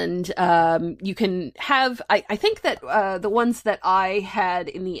you can have, I think that the ones that I had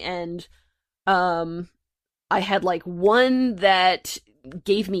in the end, I had one that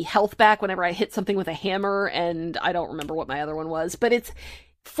gave me health back whenever I hit something with a hammer, and I don't remember what my other one was, but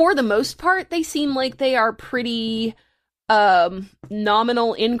for the most part, they seem like they are pretty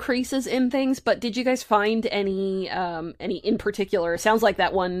nominal increases in things. But did you guys find any in particular? Sounds like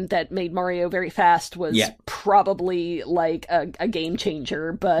that one that made Mario very fast was probably a game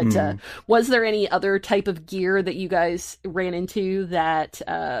changer. But was there any other type of gear that you guys ran into that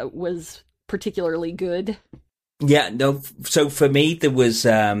was particularly good? Yeah, no. So for me, there was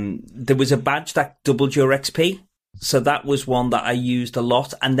a badge that doubled your XP. So that was one that I used a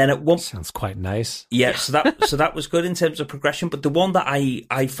lot, and then at one sounds quite nice. Yeah, so that was good in terms of progression. But the one that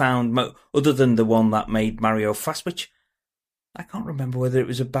I found, other than the one that made Mario fast, which I can't remember whether it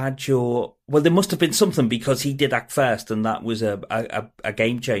was a badge or there must have been something, because he did act first, and that was a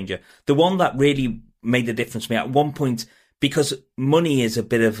game changer. The one that really made a difference to me at one point, because money is a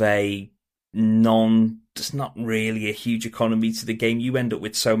bit of a there's not really a huge economy to the game. You end up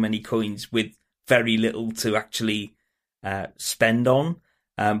with so many coins with very little to actually spend on.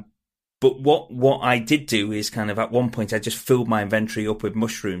 But what I did do is kind of at one point I just filled my inventory up with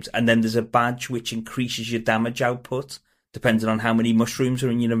mushrooms, and then there's a badge which increases your damage output depending on how many mushrooms are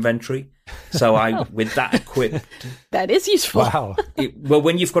in your inventory. So with that equipped, that is useful. Wow. Well,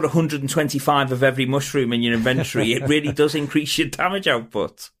 when you've got 125 of every mushroom in your inventory, it really does increase your damage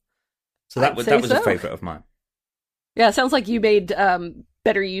output. So that was a favourite of mine. Yeah, it sounds like you made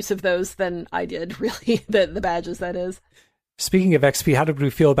better use of those than I did, really, the badges, that is. Speaking of XP, how did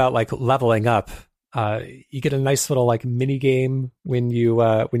we feel about like leveling up? You get a nice little like mini game when you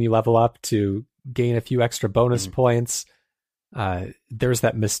level up to gain a few extra bonus points. There's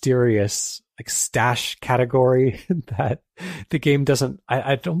that mysterious like stash category that the game doesn't.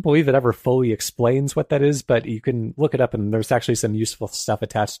 I don't believe it ever fully explains what that is, but you can look it up and there's actually some useful stuff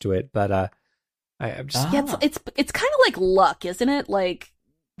attached to it. But I'm just it's kind of like luck, isn't it? Like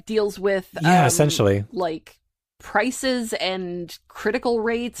deals with essentially like prices and critical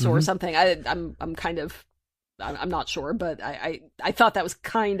rates or something. I'm not sure, but I thought that was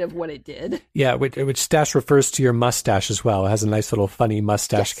kind of what it did. Yeah, which stash refers to your mustache as well. It has a nice little funny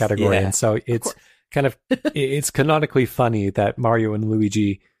mustache category, and so it's kind of it's canonically funny that Mario and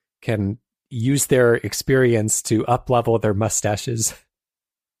Luigi can use their experience to up-level their mustaches.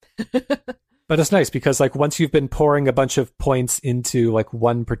 But it's nice because like once you've been pouring a bunch of points into like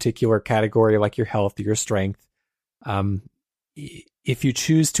one particular category, like your health or your strength, if you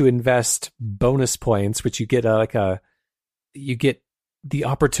choose to invest bonus points, which you get you get the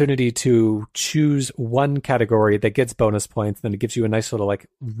opportunity to choose one category that gets bonus points, then it gives you a nice little like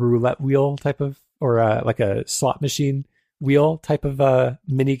roulette wheel type of, or like a slot machine wheel type of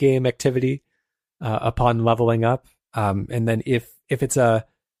mini game activity upon leveling up. And then if it's a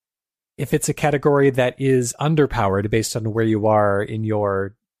category that is underpowered based on where you are in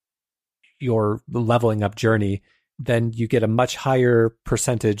your leveling up journey, then you get a much higher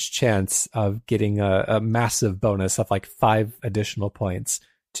percentage chance of getting a massive bonus of like 5 additional points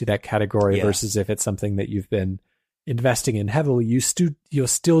to that category versus if it's something that you've been investing in heavily. You still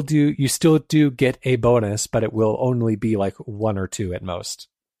do get a bonus, but it will only be like 1 or 2 at most.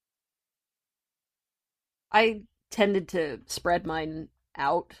 I tended to spread mine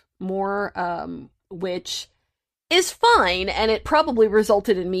out more, which is fine, and it probably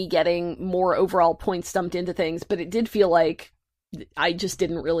resulted in me getting more overall points dumped into things, but it did feel like I just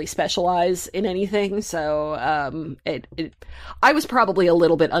didn't really specialize in anything, so I was probably a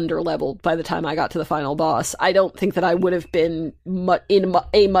little bit under-leveled by the time I got to the final boss. I don't think that I would have been in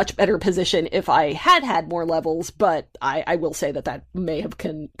a much better position if I had more levels, but I will say that may have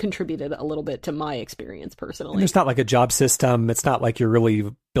contributed a little bit to my experience personally. And there's not like a job system. It's not like you're really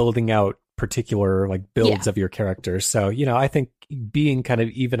building out particular like builds of your characters. So, I think being kind of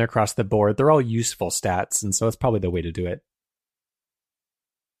even across the board, they're all useful stats, and so it's probably the way to do it.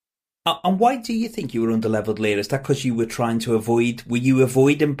 And why do you think you were underleveled, Leah? Is that because you were trying to were you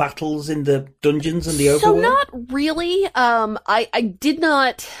avoiding battles in the dungeons and the overworld? So not really. I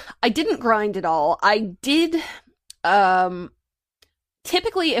didn't grind at all. I did,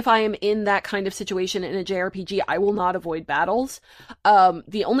 typically if I am in that kind of situation in a JRPG, I will not avoid battles.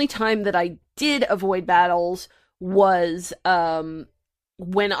 The only time that I did avoid battles was,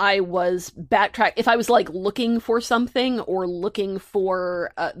 when I was if I was like looking for something or looking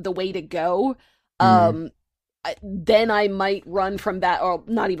for the way to go, then I might run from or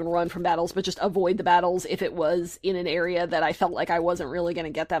not even run from battles, but just avoid the battles if it was in an area that I felt like I wasn't really going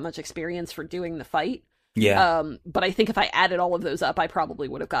to get that much experience for doing the fight. Yeah. But I think if I added all of those up, I probably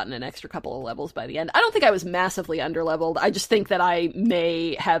would have gotten an extra couple of levels by the end. I don't think I was massively underleveled. I just think that I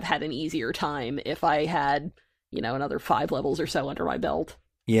may have had an easier time if I had, another 5 levels or so under my belt.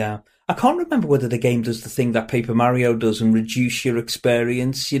 Yeah. I can't remember whether the game does the thing that Paper Mario does and reduce your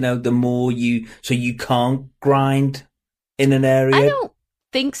experience, the more so you can't grind in an area. I don't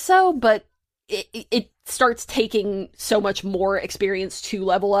think so, but it starts taking so much more experience to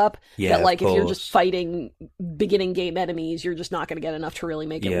level up that like if you're just fighting beginning game enemies, you're just not going to get enough to really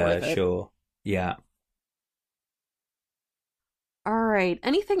make it worth it. Yeah, sure. Yeah. All right.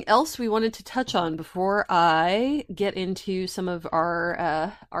 Anything else we wanted to touch on before I get into some of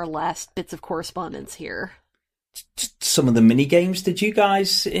our last bits of correspondence here? Some of the mini games. Did you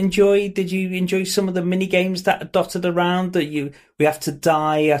guys enjoy? Did you enjoy some of the mini games that are dotted around? We have to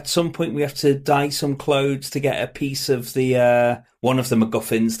dye at some point. We have to dye some clothes to get a piece of the one of the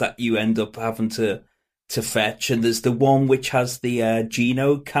MacGuffins that you end up having to fetch. And there's the one which has the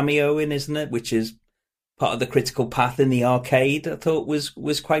Geno cameo in, isn't it? Which is part of the critical path in the arcade, I thought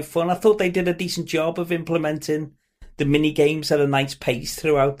was quite fun. I thought they did a decent job of implementing the mini games at a nice pace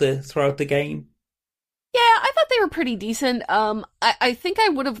throughout the game. Yeah, I thought they were pretty decent. I think I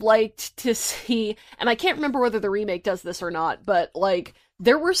would have liked to see, and I can't remember whether the remake does this or not, but like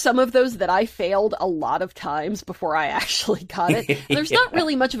there were some of those that I failed a lot of times before I actually got it. There's not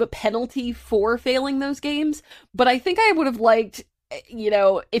really much of a penalty for failing those games, but I think I would have liked, you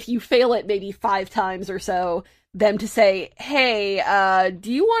know, if you fail it maybe 5 times or so, them to say, hey,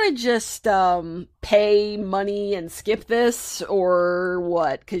 do you want to just pay money and skip this, or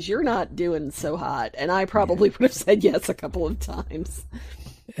what? Because you're not doing so hot. And I probably would have said yes a couple of times.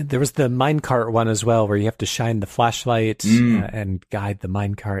 There was the minecart one as well, where you have to shine the flashlight and guide the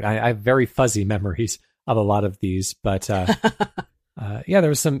minecart. I have very fuzzy memories of a lot of these, but yeah, there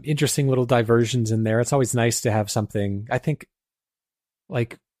was some interesting little diversions in there. It's always nice to have something, I think,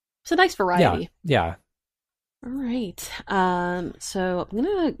 like... It's a nice variety. Yeah. All right. So I'm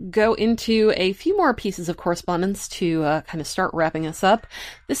going to go into a few more pieces of correspondence to kind of start wrapping us up.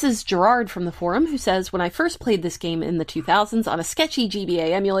 This is Gerard from the forum, who says, when I first played this game in the 2000s on a sketchy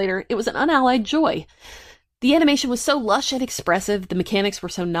GBA emulator, it was an unallied joy. The animation was so lush and expressive, the mechanics were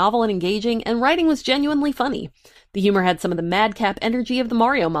so novel and engaging, and writing was genuinely funny. The humor had some of the madcap energy of the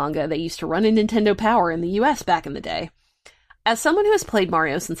Mario manga that used to run in Nintendo Power in the US back in the day. As someone who has played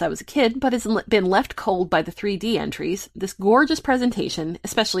Mario since I was a kid, but has been left cold by the 3D entries, this gorgeous presentation,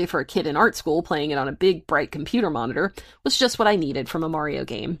 especially for a kid in art school playing it on a big, bright computer monitor, was just what I needed from a Mario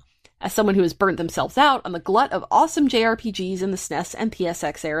game. As someone who has burnt themselves out on the glut of awesome JRPGs in the SNES and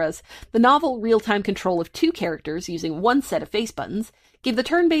PSX eras, the novel real-time control of 2 characters using 1 set of face buttons gave the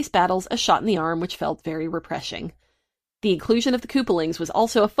turn-based battles a shot in the arm which felt very refreshing. The inclusion of the Koopalings was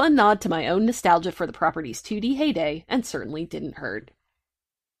also a fun nod to my own nostalgia for the property's 2D heyday, and certainly didn't hurt.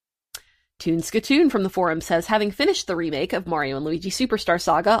 Toonskatoon from the forum says, having finished the remake of Mario & Luigi Superstar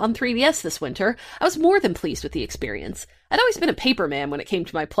Saga on 3DS this winter, I was more than pleased with the experience. I'd always been a paper man when it came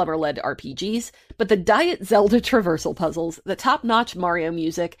to my plumber-led RPGs, but the Diet Zelda traversal puzzles, the top-notch Mario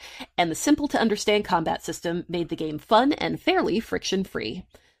music, and the simple-to-understand combat system made the game fun and fairly friction-free.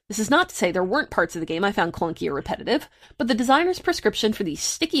 This is not to say there weren't parts of the game I found clunky or repetitive, but the designer's prescription for these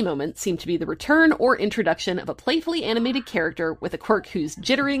sticky moments seemed to be the return or introduction of a playfully animated character with a quirk whose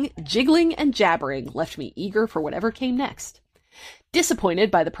jittering, jiggling, and jabbering left me eager for whatever came next. Disappointed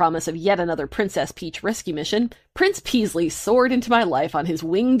by the promise of yet another Princess Peach rescue mission, Prince Peasley soared into my life on his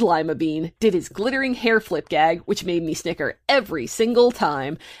winged lima bean, did his glittering hair flip gag, which made me snicker every single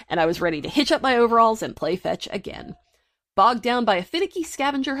time, and I was ready to hitch up my overalls and play fetch again. Bogged down by a finicky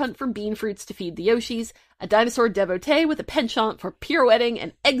scavenger hunt for bean fruits to feed the Yoshis, a dinosaur devotee with a penchant for pirouetting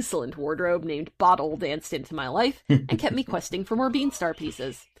an excellent wardrobe named Bottle danced into my life and kept me questing for more Beanstar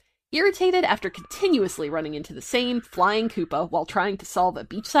pieces. Irritated after continuously running into the same flying Koopa while trying to solve a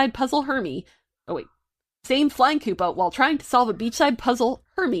beachside puzzle Hermie,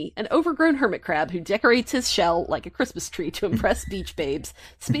 an overgrown hermit crab who decorates his shell like a Christmas tree to impress beach babes,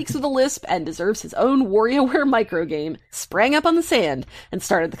 speaks with a lisp and deserves his own WarioWare microgame, sprang up on the sand and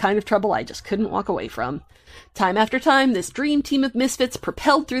started the kind of trouble I just couldn't walk away from. Time after time, this dream team of misfits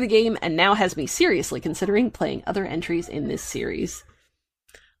propelled through the game and now has me seriously considering playing other entries in this series.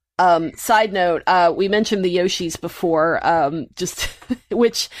 Side note, we mentioned the Yoshis before,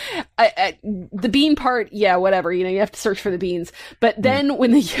 which, the bean part, yeah, whatever, you have to search for the beans, but then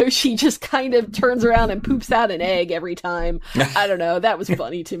when the Yoshi just kind of turns around and poops out an egg every time, I don't know, that was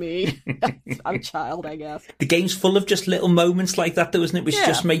funny to me. I'm a child, I guess. The game's full of just little moments like that, though, isn't it, which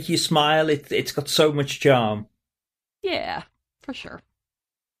just make you smile. It's got so much charm. Yeah, for sure.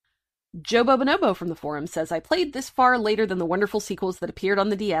 Joe Bobonobo from the forum says, I played this far later than the wonderful sequels that appeared on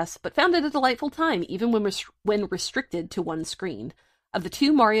the DS, but found it a delightful time, even when restricted to one screen. Of the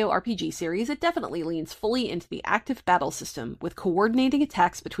 2 Mario RPG series, it definitely leans fully into the active battle system, with coordinating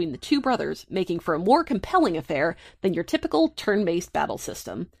attacks between the 2 brothers, making for a more compelling affair than your typical turn-based battle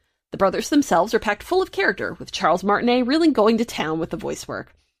system. The brothers themselves are packed full of character, with Charles Martinet really going to town with the voice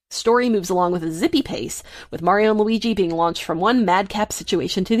work. Story moves along with a zippy pace, with Mario and Luigi being launched from one madcap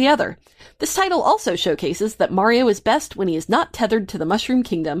situation to the other. This title also showcases that Mario is best when he is not tethered to the Mushroom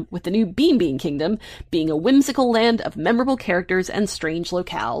Kingdom, with the new Bean Kingdom being a whimsical land of memorable characters and strange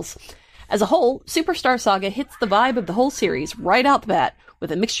locales. As a whole, Superstar Saga hits the vibe of the whole series right out the bat,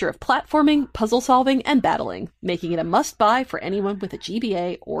 with a mixture of platforming, puzzle solving, and battling, making it a must-buy for anyone with a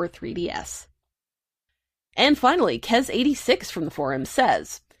GBA or 3DS. And finally, Kez86 from the forum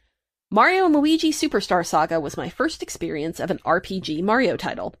says, Mario & Luigi Superstar Saga was my first experience of an RPG Mario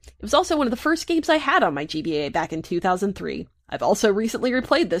title. It was also one of the first games I had on my GBA back in 2003. I've also recently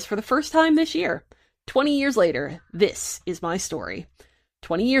replayed this for the first time this year. 20 years later, this is my story.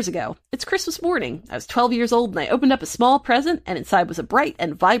 20 years ago, it's Christmas morning. I was 12 years old and I opened up a small present, and inside was a bright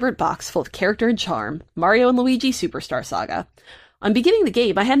and vibrant box full of character and charm, Mario and Luigi Superstar Saga. On beginning the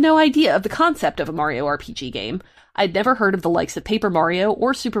game, I had no idea of the concept of a Mario RPG game. I'd never heard of the likes of Paper Mario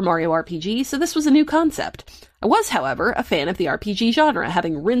or Super Mario RPG, so this was a new concept. I was, however, a fan of the RPG genre,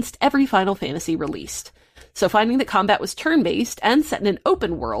 having rinsed every Final Fantasy released. So finding that combat was turn-based and set in an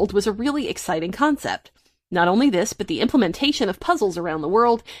open world was a really exciting concept. Not only this, but the implementation of puzzles around the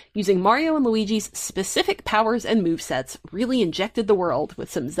world using Mario and Luigi's specific powers and movesets really injected the world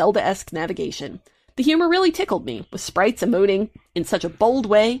with some Zelda-esque navigation. The humor really tickled me, with sprites emoting in such a bold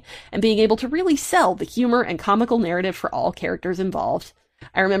way, and being able to really sell the humor and comical narrative for all characters involved.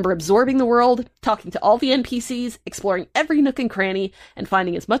 I remember absorbing the world, talking to all the NPCs, exploring every nook and cranny, and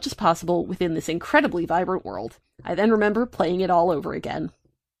finding as much as possible within this incredibly vibrant world. I then remember playing it all over again.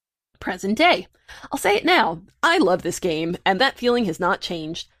 Present day. I'll say it now. I love this game, and that feeling has not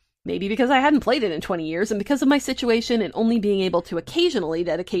changed. Maybe because I hadn't played it in 20 years, and because of my situation and only being able to occasionally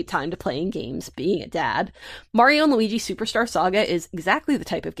dedicate time to playing games, being a dad, Mario & Luigi Superstar Saga is exactly the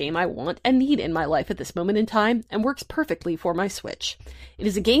type of game I want and need in my life at this moment in time, and works perfectly for my Switch. It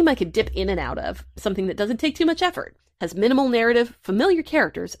is a game I could dip in and out of, something that doesn't take too much effort, has minimal narrative, familiar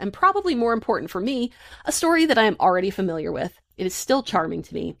characters, and probably more important for me, a story that I am already familiar with. It is still charming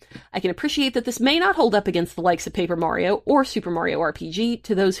to me. I can appreciate that this may not hold up against the likes of Paper Mario or Super Mario RPG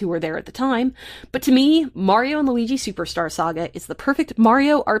to those who were there at the time, but to me, Mario & Luigi Superstar Saga is the perfect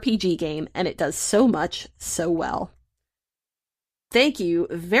Mario RPG game, and it does so much, so well. Thank you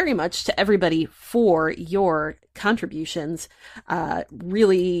very much to everybody for your contributions.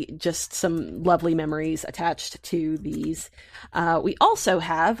 Really just some lovely memories attached to these. We also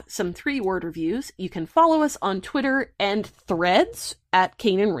have some 3-word reviews. You can follow us on Twitter and Threads at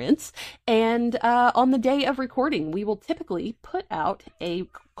Kane and Rince. And on the day of recording, we will typically put out a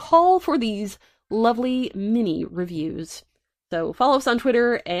call for these lovely mini reviews. So follow us on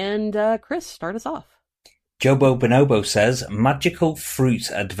Twitter, and Chris, start us off. Jobo Bonobo says, magical fruit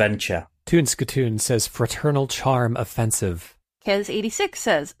adventure. Toonskatoon says, fraternal charm offensive. Kez86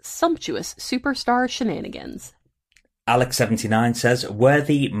 says, sumptuous superstar shenanigans. Alex79 says,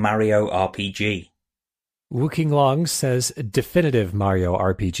 worthy Mario RPG. Wooking Long says, definitive Mario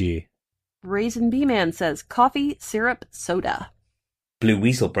RPG. Raisin B-Man says, coffee, syrup, soda. Blue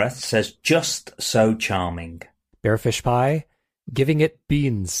Weasel Breath says, just so charming. Bearfish Pie, giving it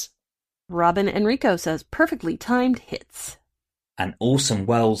beans. Robin Enrico says, perfectly timed hits. And Awesome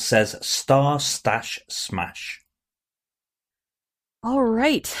Wells says, star stash smash. All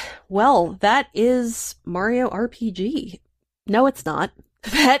right. Well, that is Mario RPG. No, it's not.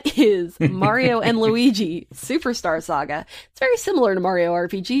 That is Mario and Luigi Superstar Saga. It's very similar to Mario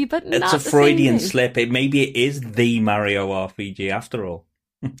RPG, but not the same. It's a Freudian slip. Maybe it is the Mario RPG after all.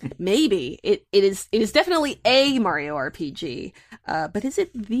 Maybe it is definitely a Mario RPG, but is it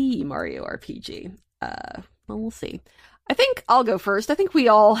the Mario RPG? Well, we'll see. I think I'll go first. I think we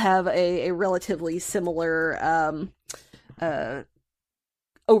all have a relatively similar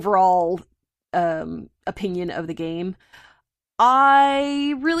overall opinion of the game.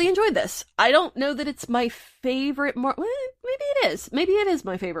 I really enjoyed this. I don't know that it's my favorite maybe it is. Maybe it is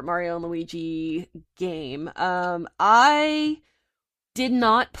my favorite Mario and Luigi game. I did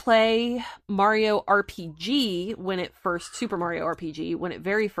not play Mario RPG Super Mario RPG, when it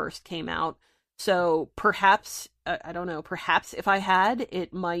very first came out. So perhaps, I don't know, perhaps if I had,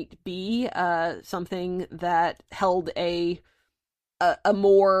 it might be something that held a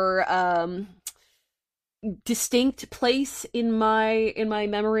more distinct place in my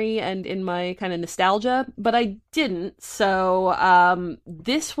memory and in my kind of nostalgia, but I didn't. So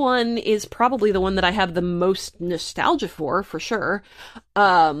this one is probably the one that I have the most nostalgia for sure.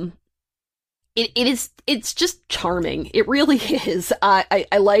 It's just charming. It really is. I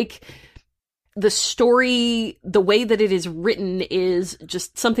like the story. The way that it is written is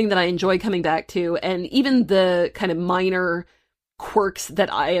just something that I enjoy coming back to, and even the kind of minor quirks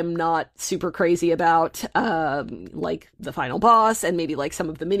that I am not super crazy about, like the final boss and maybe like some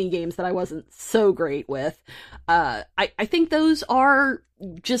of the mini games that I wasn't so great with. I think those are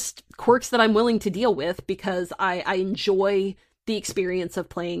just quirks that I'm willing to deal with because I enjoy the experience of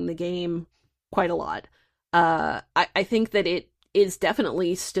playing the game quite a lot. I think that it is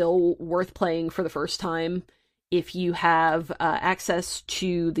definitely still worth playing for the first time. If you have access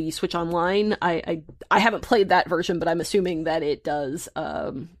to the Switch Online, I haven't played that version, but I'm assuming that it does.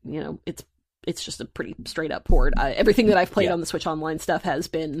 It's just a pretty straight up port. Everything that I've played on the Switch Online stuff has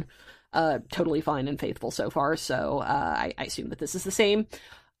been totally fine and faithful so far. So I assume that this is the same.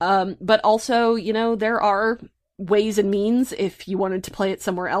 But also, there are ways and means if you wanted to play it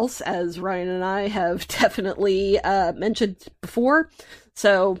somewhere else, as Ryan and I have definitely mentioned before.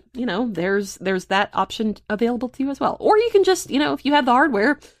 So, there's that option available to you as well. Or you can just, if you have the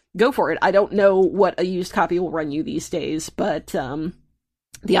hardware, go for it. I don't know what a used copy will run you these days, but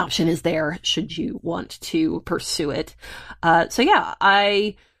the option is there should you want to pursue it. So yeah,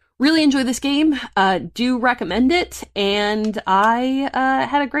 I really enjoy this game. Do recommend it, and I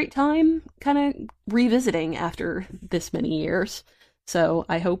had a great time kind of revisiting after this many years. So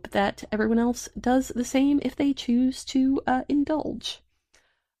I hope that everyone else does the same if they choose to indulge.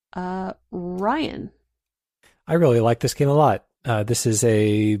 Ryan. I really like this game a lot. This is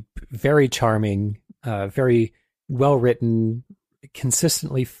a very charming, very well-written,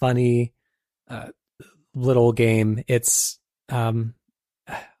 consistently funny little game. It's,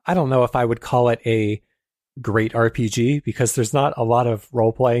 I don't know if I would call it a great RPG because there's not a lot of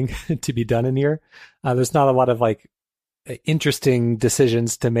role-playing to be done in here. There's not a lot of interesting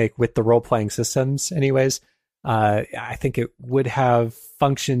decisions to make with the role-playing systems anyways. I think it would have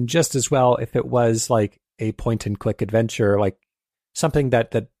functioned just as well if it was like a point-and-click adventure, like something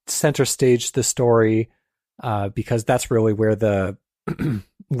that center staged the story, because that's really where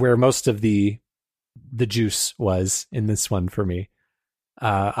where most of the juice was in this one for me.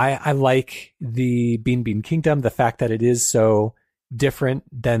 I like the Bean Bean Kingdom, the fact that it is so different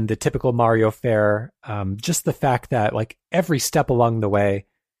than the typical Mario fare. Just the fact that every step along the way,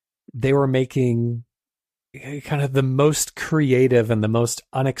 they were making kind of the most creative and the most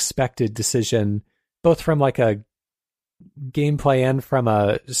unexpected decision, both from a gameplay and from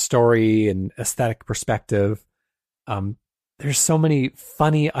a story and aesthetic perspective. There's so many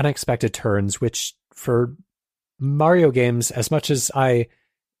funny, unexpected turns, which for Mario games, as much as I,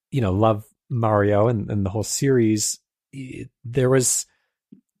 love Mario and the whole series, there was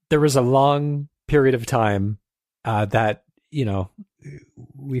a long period of time that,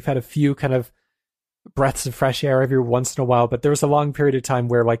 we've had a few kind of breaths of fresh air every once in a while, but there was a long period of time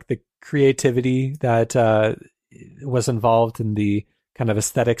where the creativity that was involved in the kind of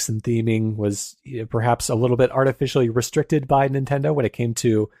aesthetics and theming was perhaps a little bit artificially restricted by Nintendo when it came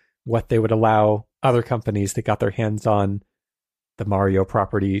to what they would allow other companies that got their hands on the Mario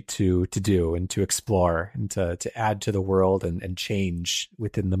property to do and to explore and to add to the world and change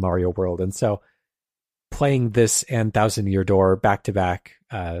within the Mario world. And so playing this and Thousand Year Door back to back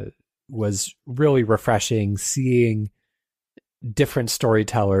was really refreshing, seeing different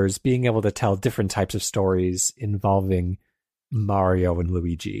storytellers being able to tell different types of stories involving Mario and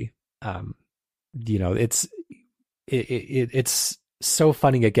Luigi. It's so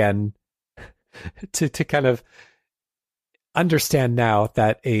funny again to kind of understand now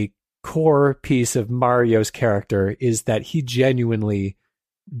that a core piece of Mario's character is that he genuinely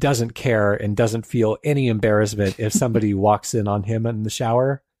doesn't care and doesn't feel any embarrassment if somebody walks in on him in the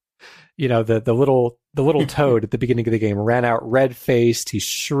shower. The little toad at the beginning of the game ran out red-faced, he's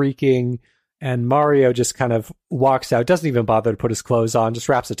shrieking, and Mario just kind of walks out, doesn't even bother to put his clothes on, just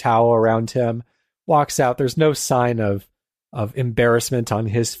wraps a towel around him, walks out. There's no sign of embarrassment on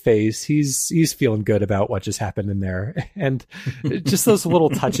his face. He's feeling good about what just happened in there. And just those little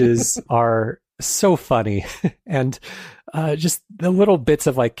touches are so funny. And just the little bits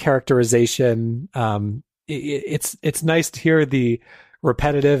of characterization. It's nice to hear the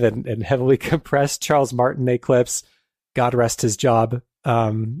repetitive and heavily compressed Charles Martinet clips. God rest his job.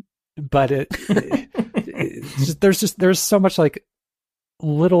 But there's so much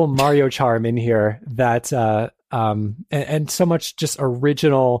little Mario charm in here that and so much just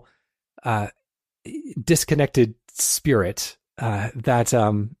original disconnected spirit that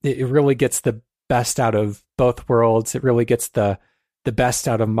it really gets the best out of both worlds. It really gets the best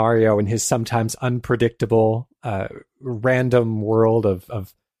out of Mario and his sometimes unpredictable random world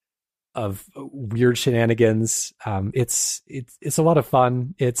of weird shenanigans. It's a lot of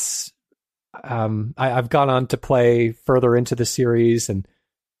fun. It's I've gone on to play further into the series, and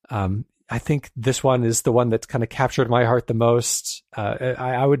I think this one is the one that's kind of captured my heart the most.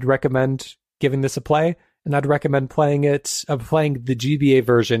 I would recommend giving this a play, and I'd recommend playing the GBA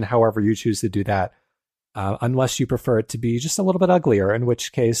version, however you choose to do that, unless you prefer it to be just a little bit uglier, in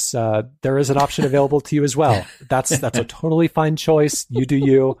which case there is an option available to you as well. That's a totally fine choice. You do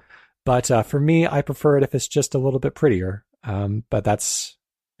you. But for me, I prefer it if it's just a little bit prettier. But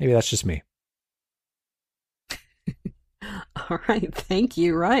maybe that's just me. All right. Thank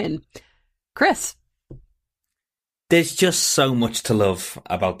you, Ryan. Chris. There's just so much to love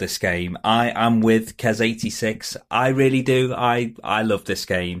about this game. I am with Kez86. I really do. I love this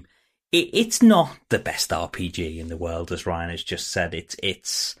game. It's not the best RPG in the world, as Ryan has just said.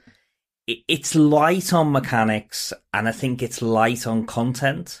 It's light on mechanics, and I think it's light on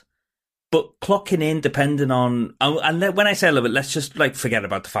content. But clocking in, depending on, and when I say a little bit, let's just like forget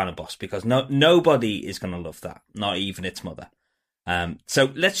about the final boss, because nobody is going to love that, not even its mother.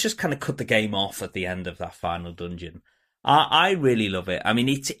 So let's just kind of cut the game off at the end of that final dungeon. I really love it. I mean,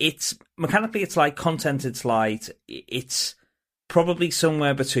 it's mechanically, it's light, content, it's light. It's probably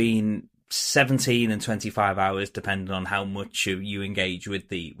somewhere between 17 and 25 hours, depending on how much you engage with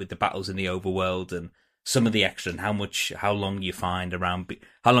the battles in the overworld and some of the extra, and how long you find around,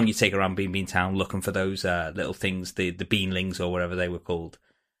 how long you take around Bean Town looking for those little things, the beanlings or whatever they were called.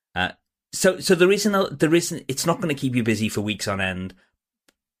 So there isn't. It's not going to keep you busy for weeks on end.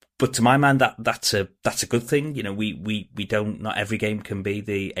 But to my mind, that's a good thing. You know, we don't. Not every game can be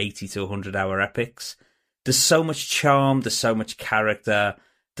the 80 to 100 hour epics. There's so much charm. There's so much character.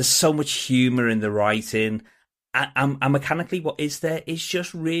 There's so much humor in the writing. And mechanically, what is there is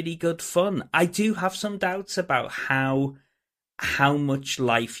just really good fun. I do have some doubts about how much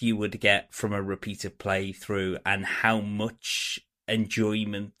life you would get from a repeated playthrough and how much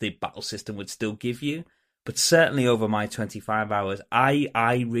enjoyment the battle system would still give you. But certainly over my 25 hours,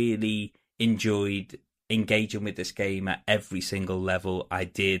 I really enjoyed engaging with this game at every single level I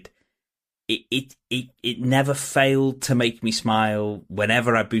did. It never failed to make me smile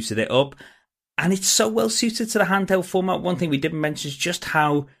whenever I boosted it up. And it's so well suited to the handheld format. One thing we didn't mention is just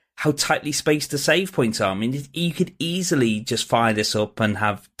how tightly spaced the save points are. I mean, you could easily just fire this up and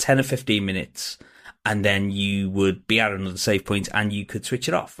have 10 or 15 minutes, and then you would be at another save point and you could switch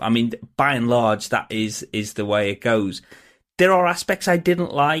it off. I mean, by and large, that is the way it goes. There are aspects I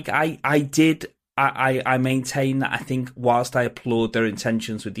didn't like. I maintain that I think whilst I applaud their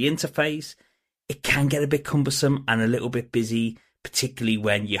intentions with the interface, it can get a bit cumbersome and a little bit busy, particularly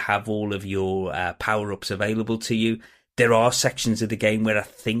when you have all of your power-ups available to you. There are sections of the game where I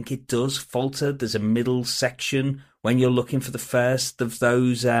think it does falter. There's a middle section when you're looking for the first of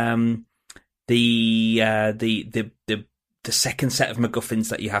those, the second set of MacGuffins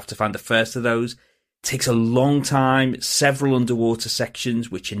that you have to find. The first of those takes a long time, several underwater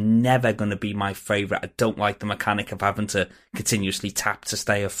sections, which are never going to be my favourite. I don't like the mechanic of having to continuously tap to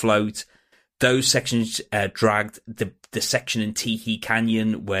stay afloat. Those sections dragged. The section in Tiki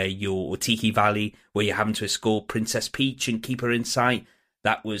Canyon or Tiki Valley, where you're having to escort Princess Peach and keep her in sight,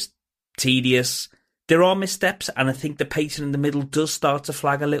 that was tedious. There are missteps, and I think the pacing in the middle does start to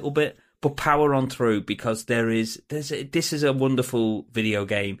flag a little bit, but power on through, because this is a wonderful video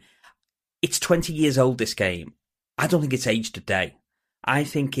game. It's 20 years old, this game. I don't think it's aged a day. I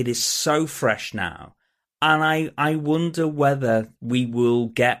think it is so fresh now, and I wonder whether we will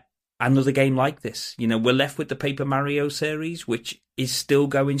get another game like this. You know, we're left with the Paper Mario series, which is still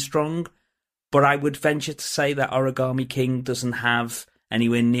going strong, but I would venture to say that Origami King doesn't have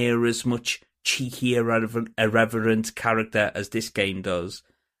anywhere near as much cheeky, irreverent character as this game does.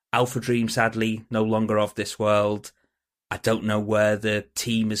 Alpha Dream, sadly, no longer of this world. I don't know where the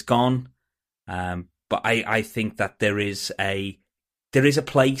team has gone, but I think that there is a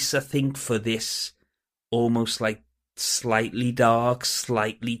place, I think, for this almost like slightly dark,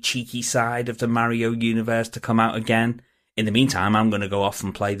 slightly cheeky side of the Mario universe to come out again. In the meantime, I'm going to go off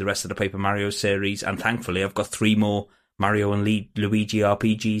and play the rest of the Paper Mario series, and thankfully I've got 3 more Mario and Luigi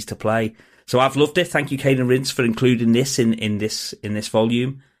RPGs to play. So I've loved it. Thank you, Caden Rince, for including this in this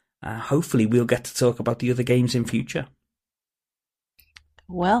volume. Hopefully we'll get to talk about the other games in future.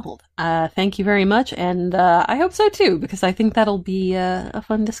 Well, thank you very much, and I hope so too, because I think that'll be a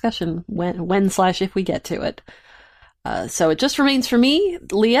fun discussion when/if we get to it. So it just remains for me,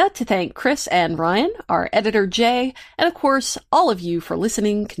 Leah, to thank Chris and Ryan, our editor Jay, and of course all of you for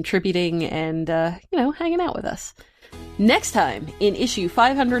listening, contributing, and hanging out with us. Next time in issue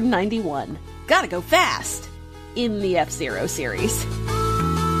 591, gotta go fast in the F-Zero series.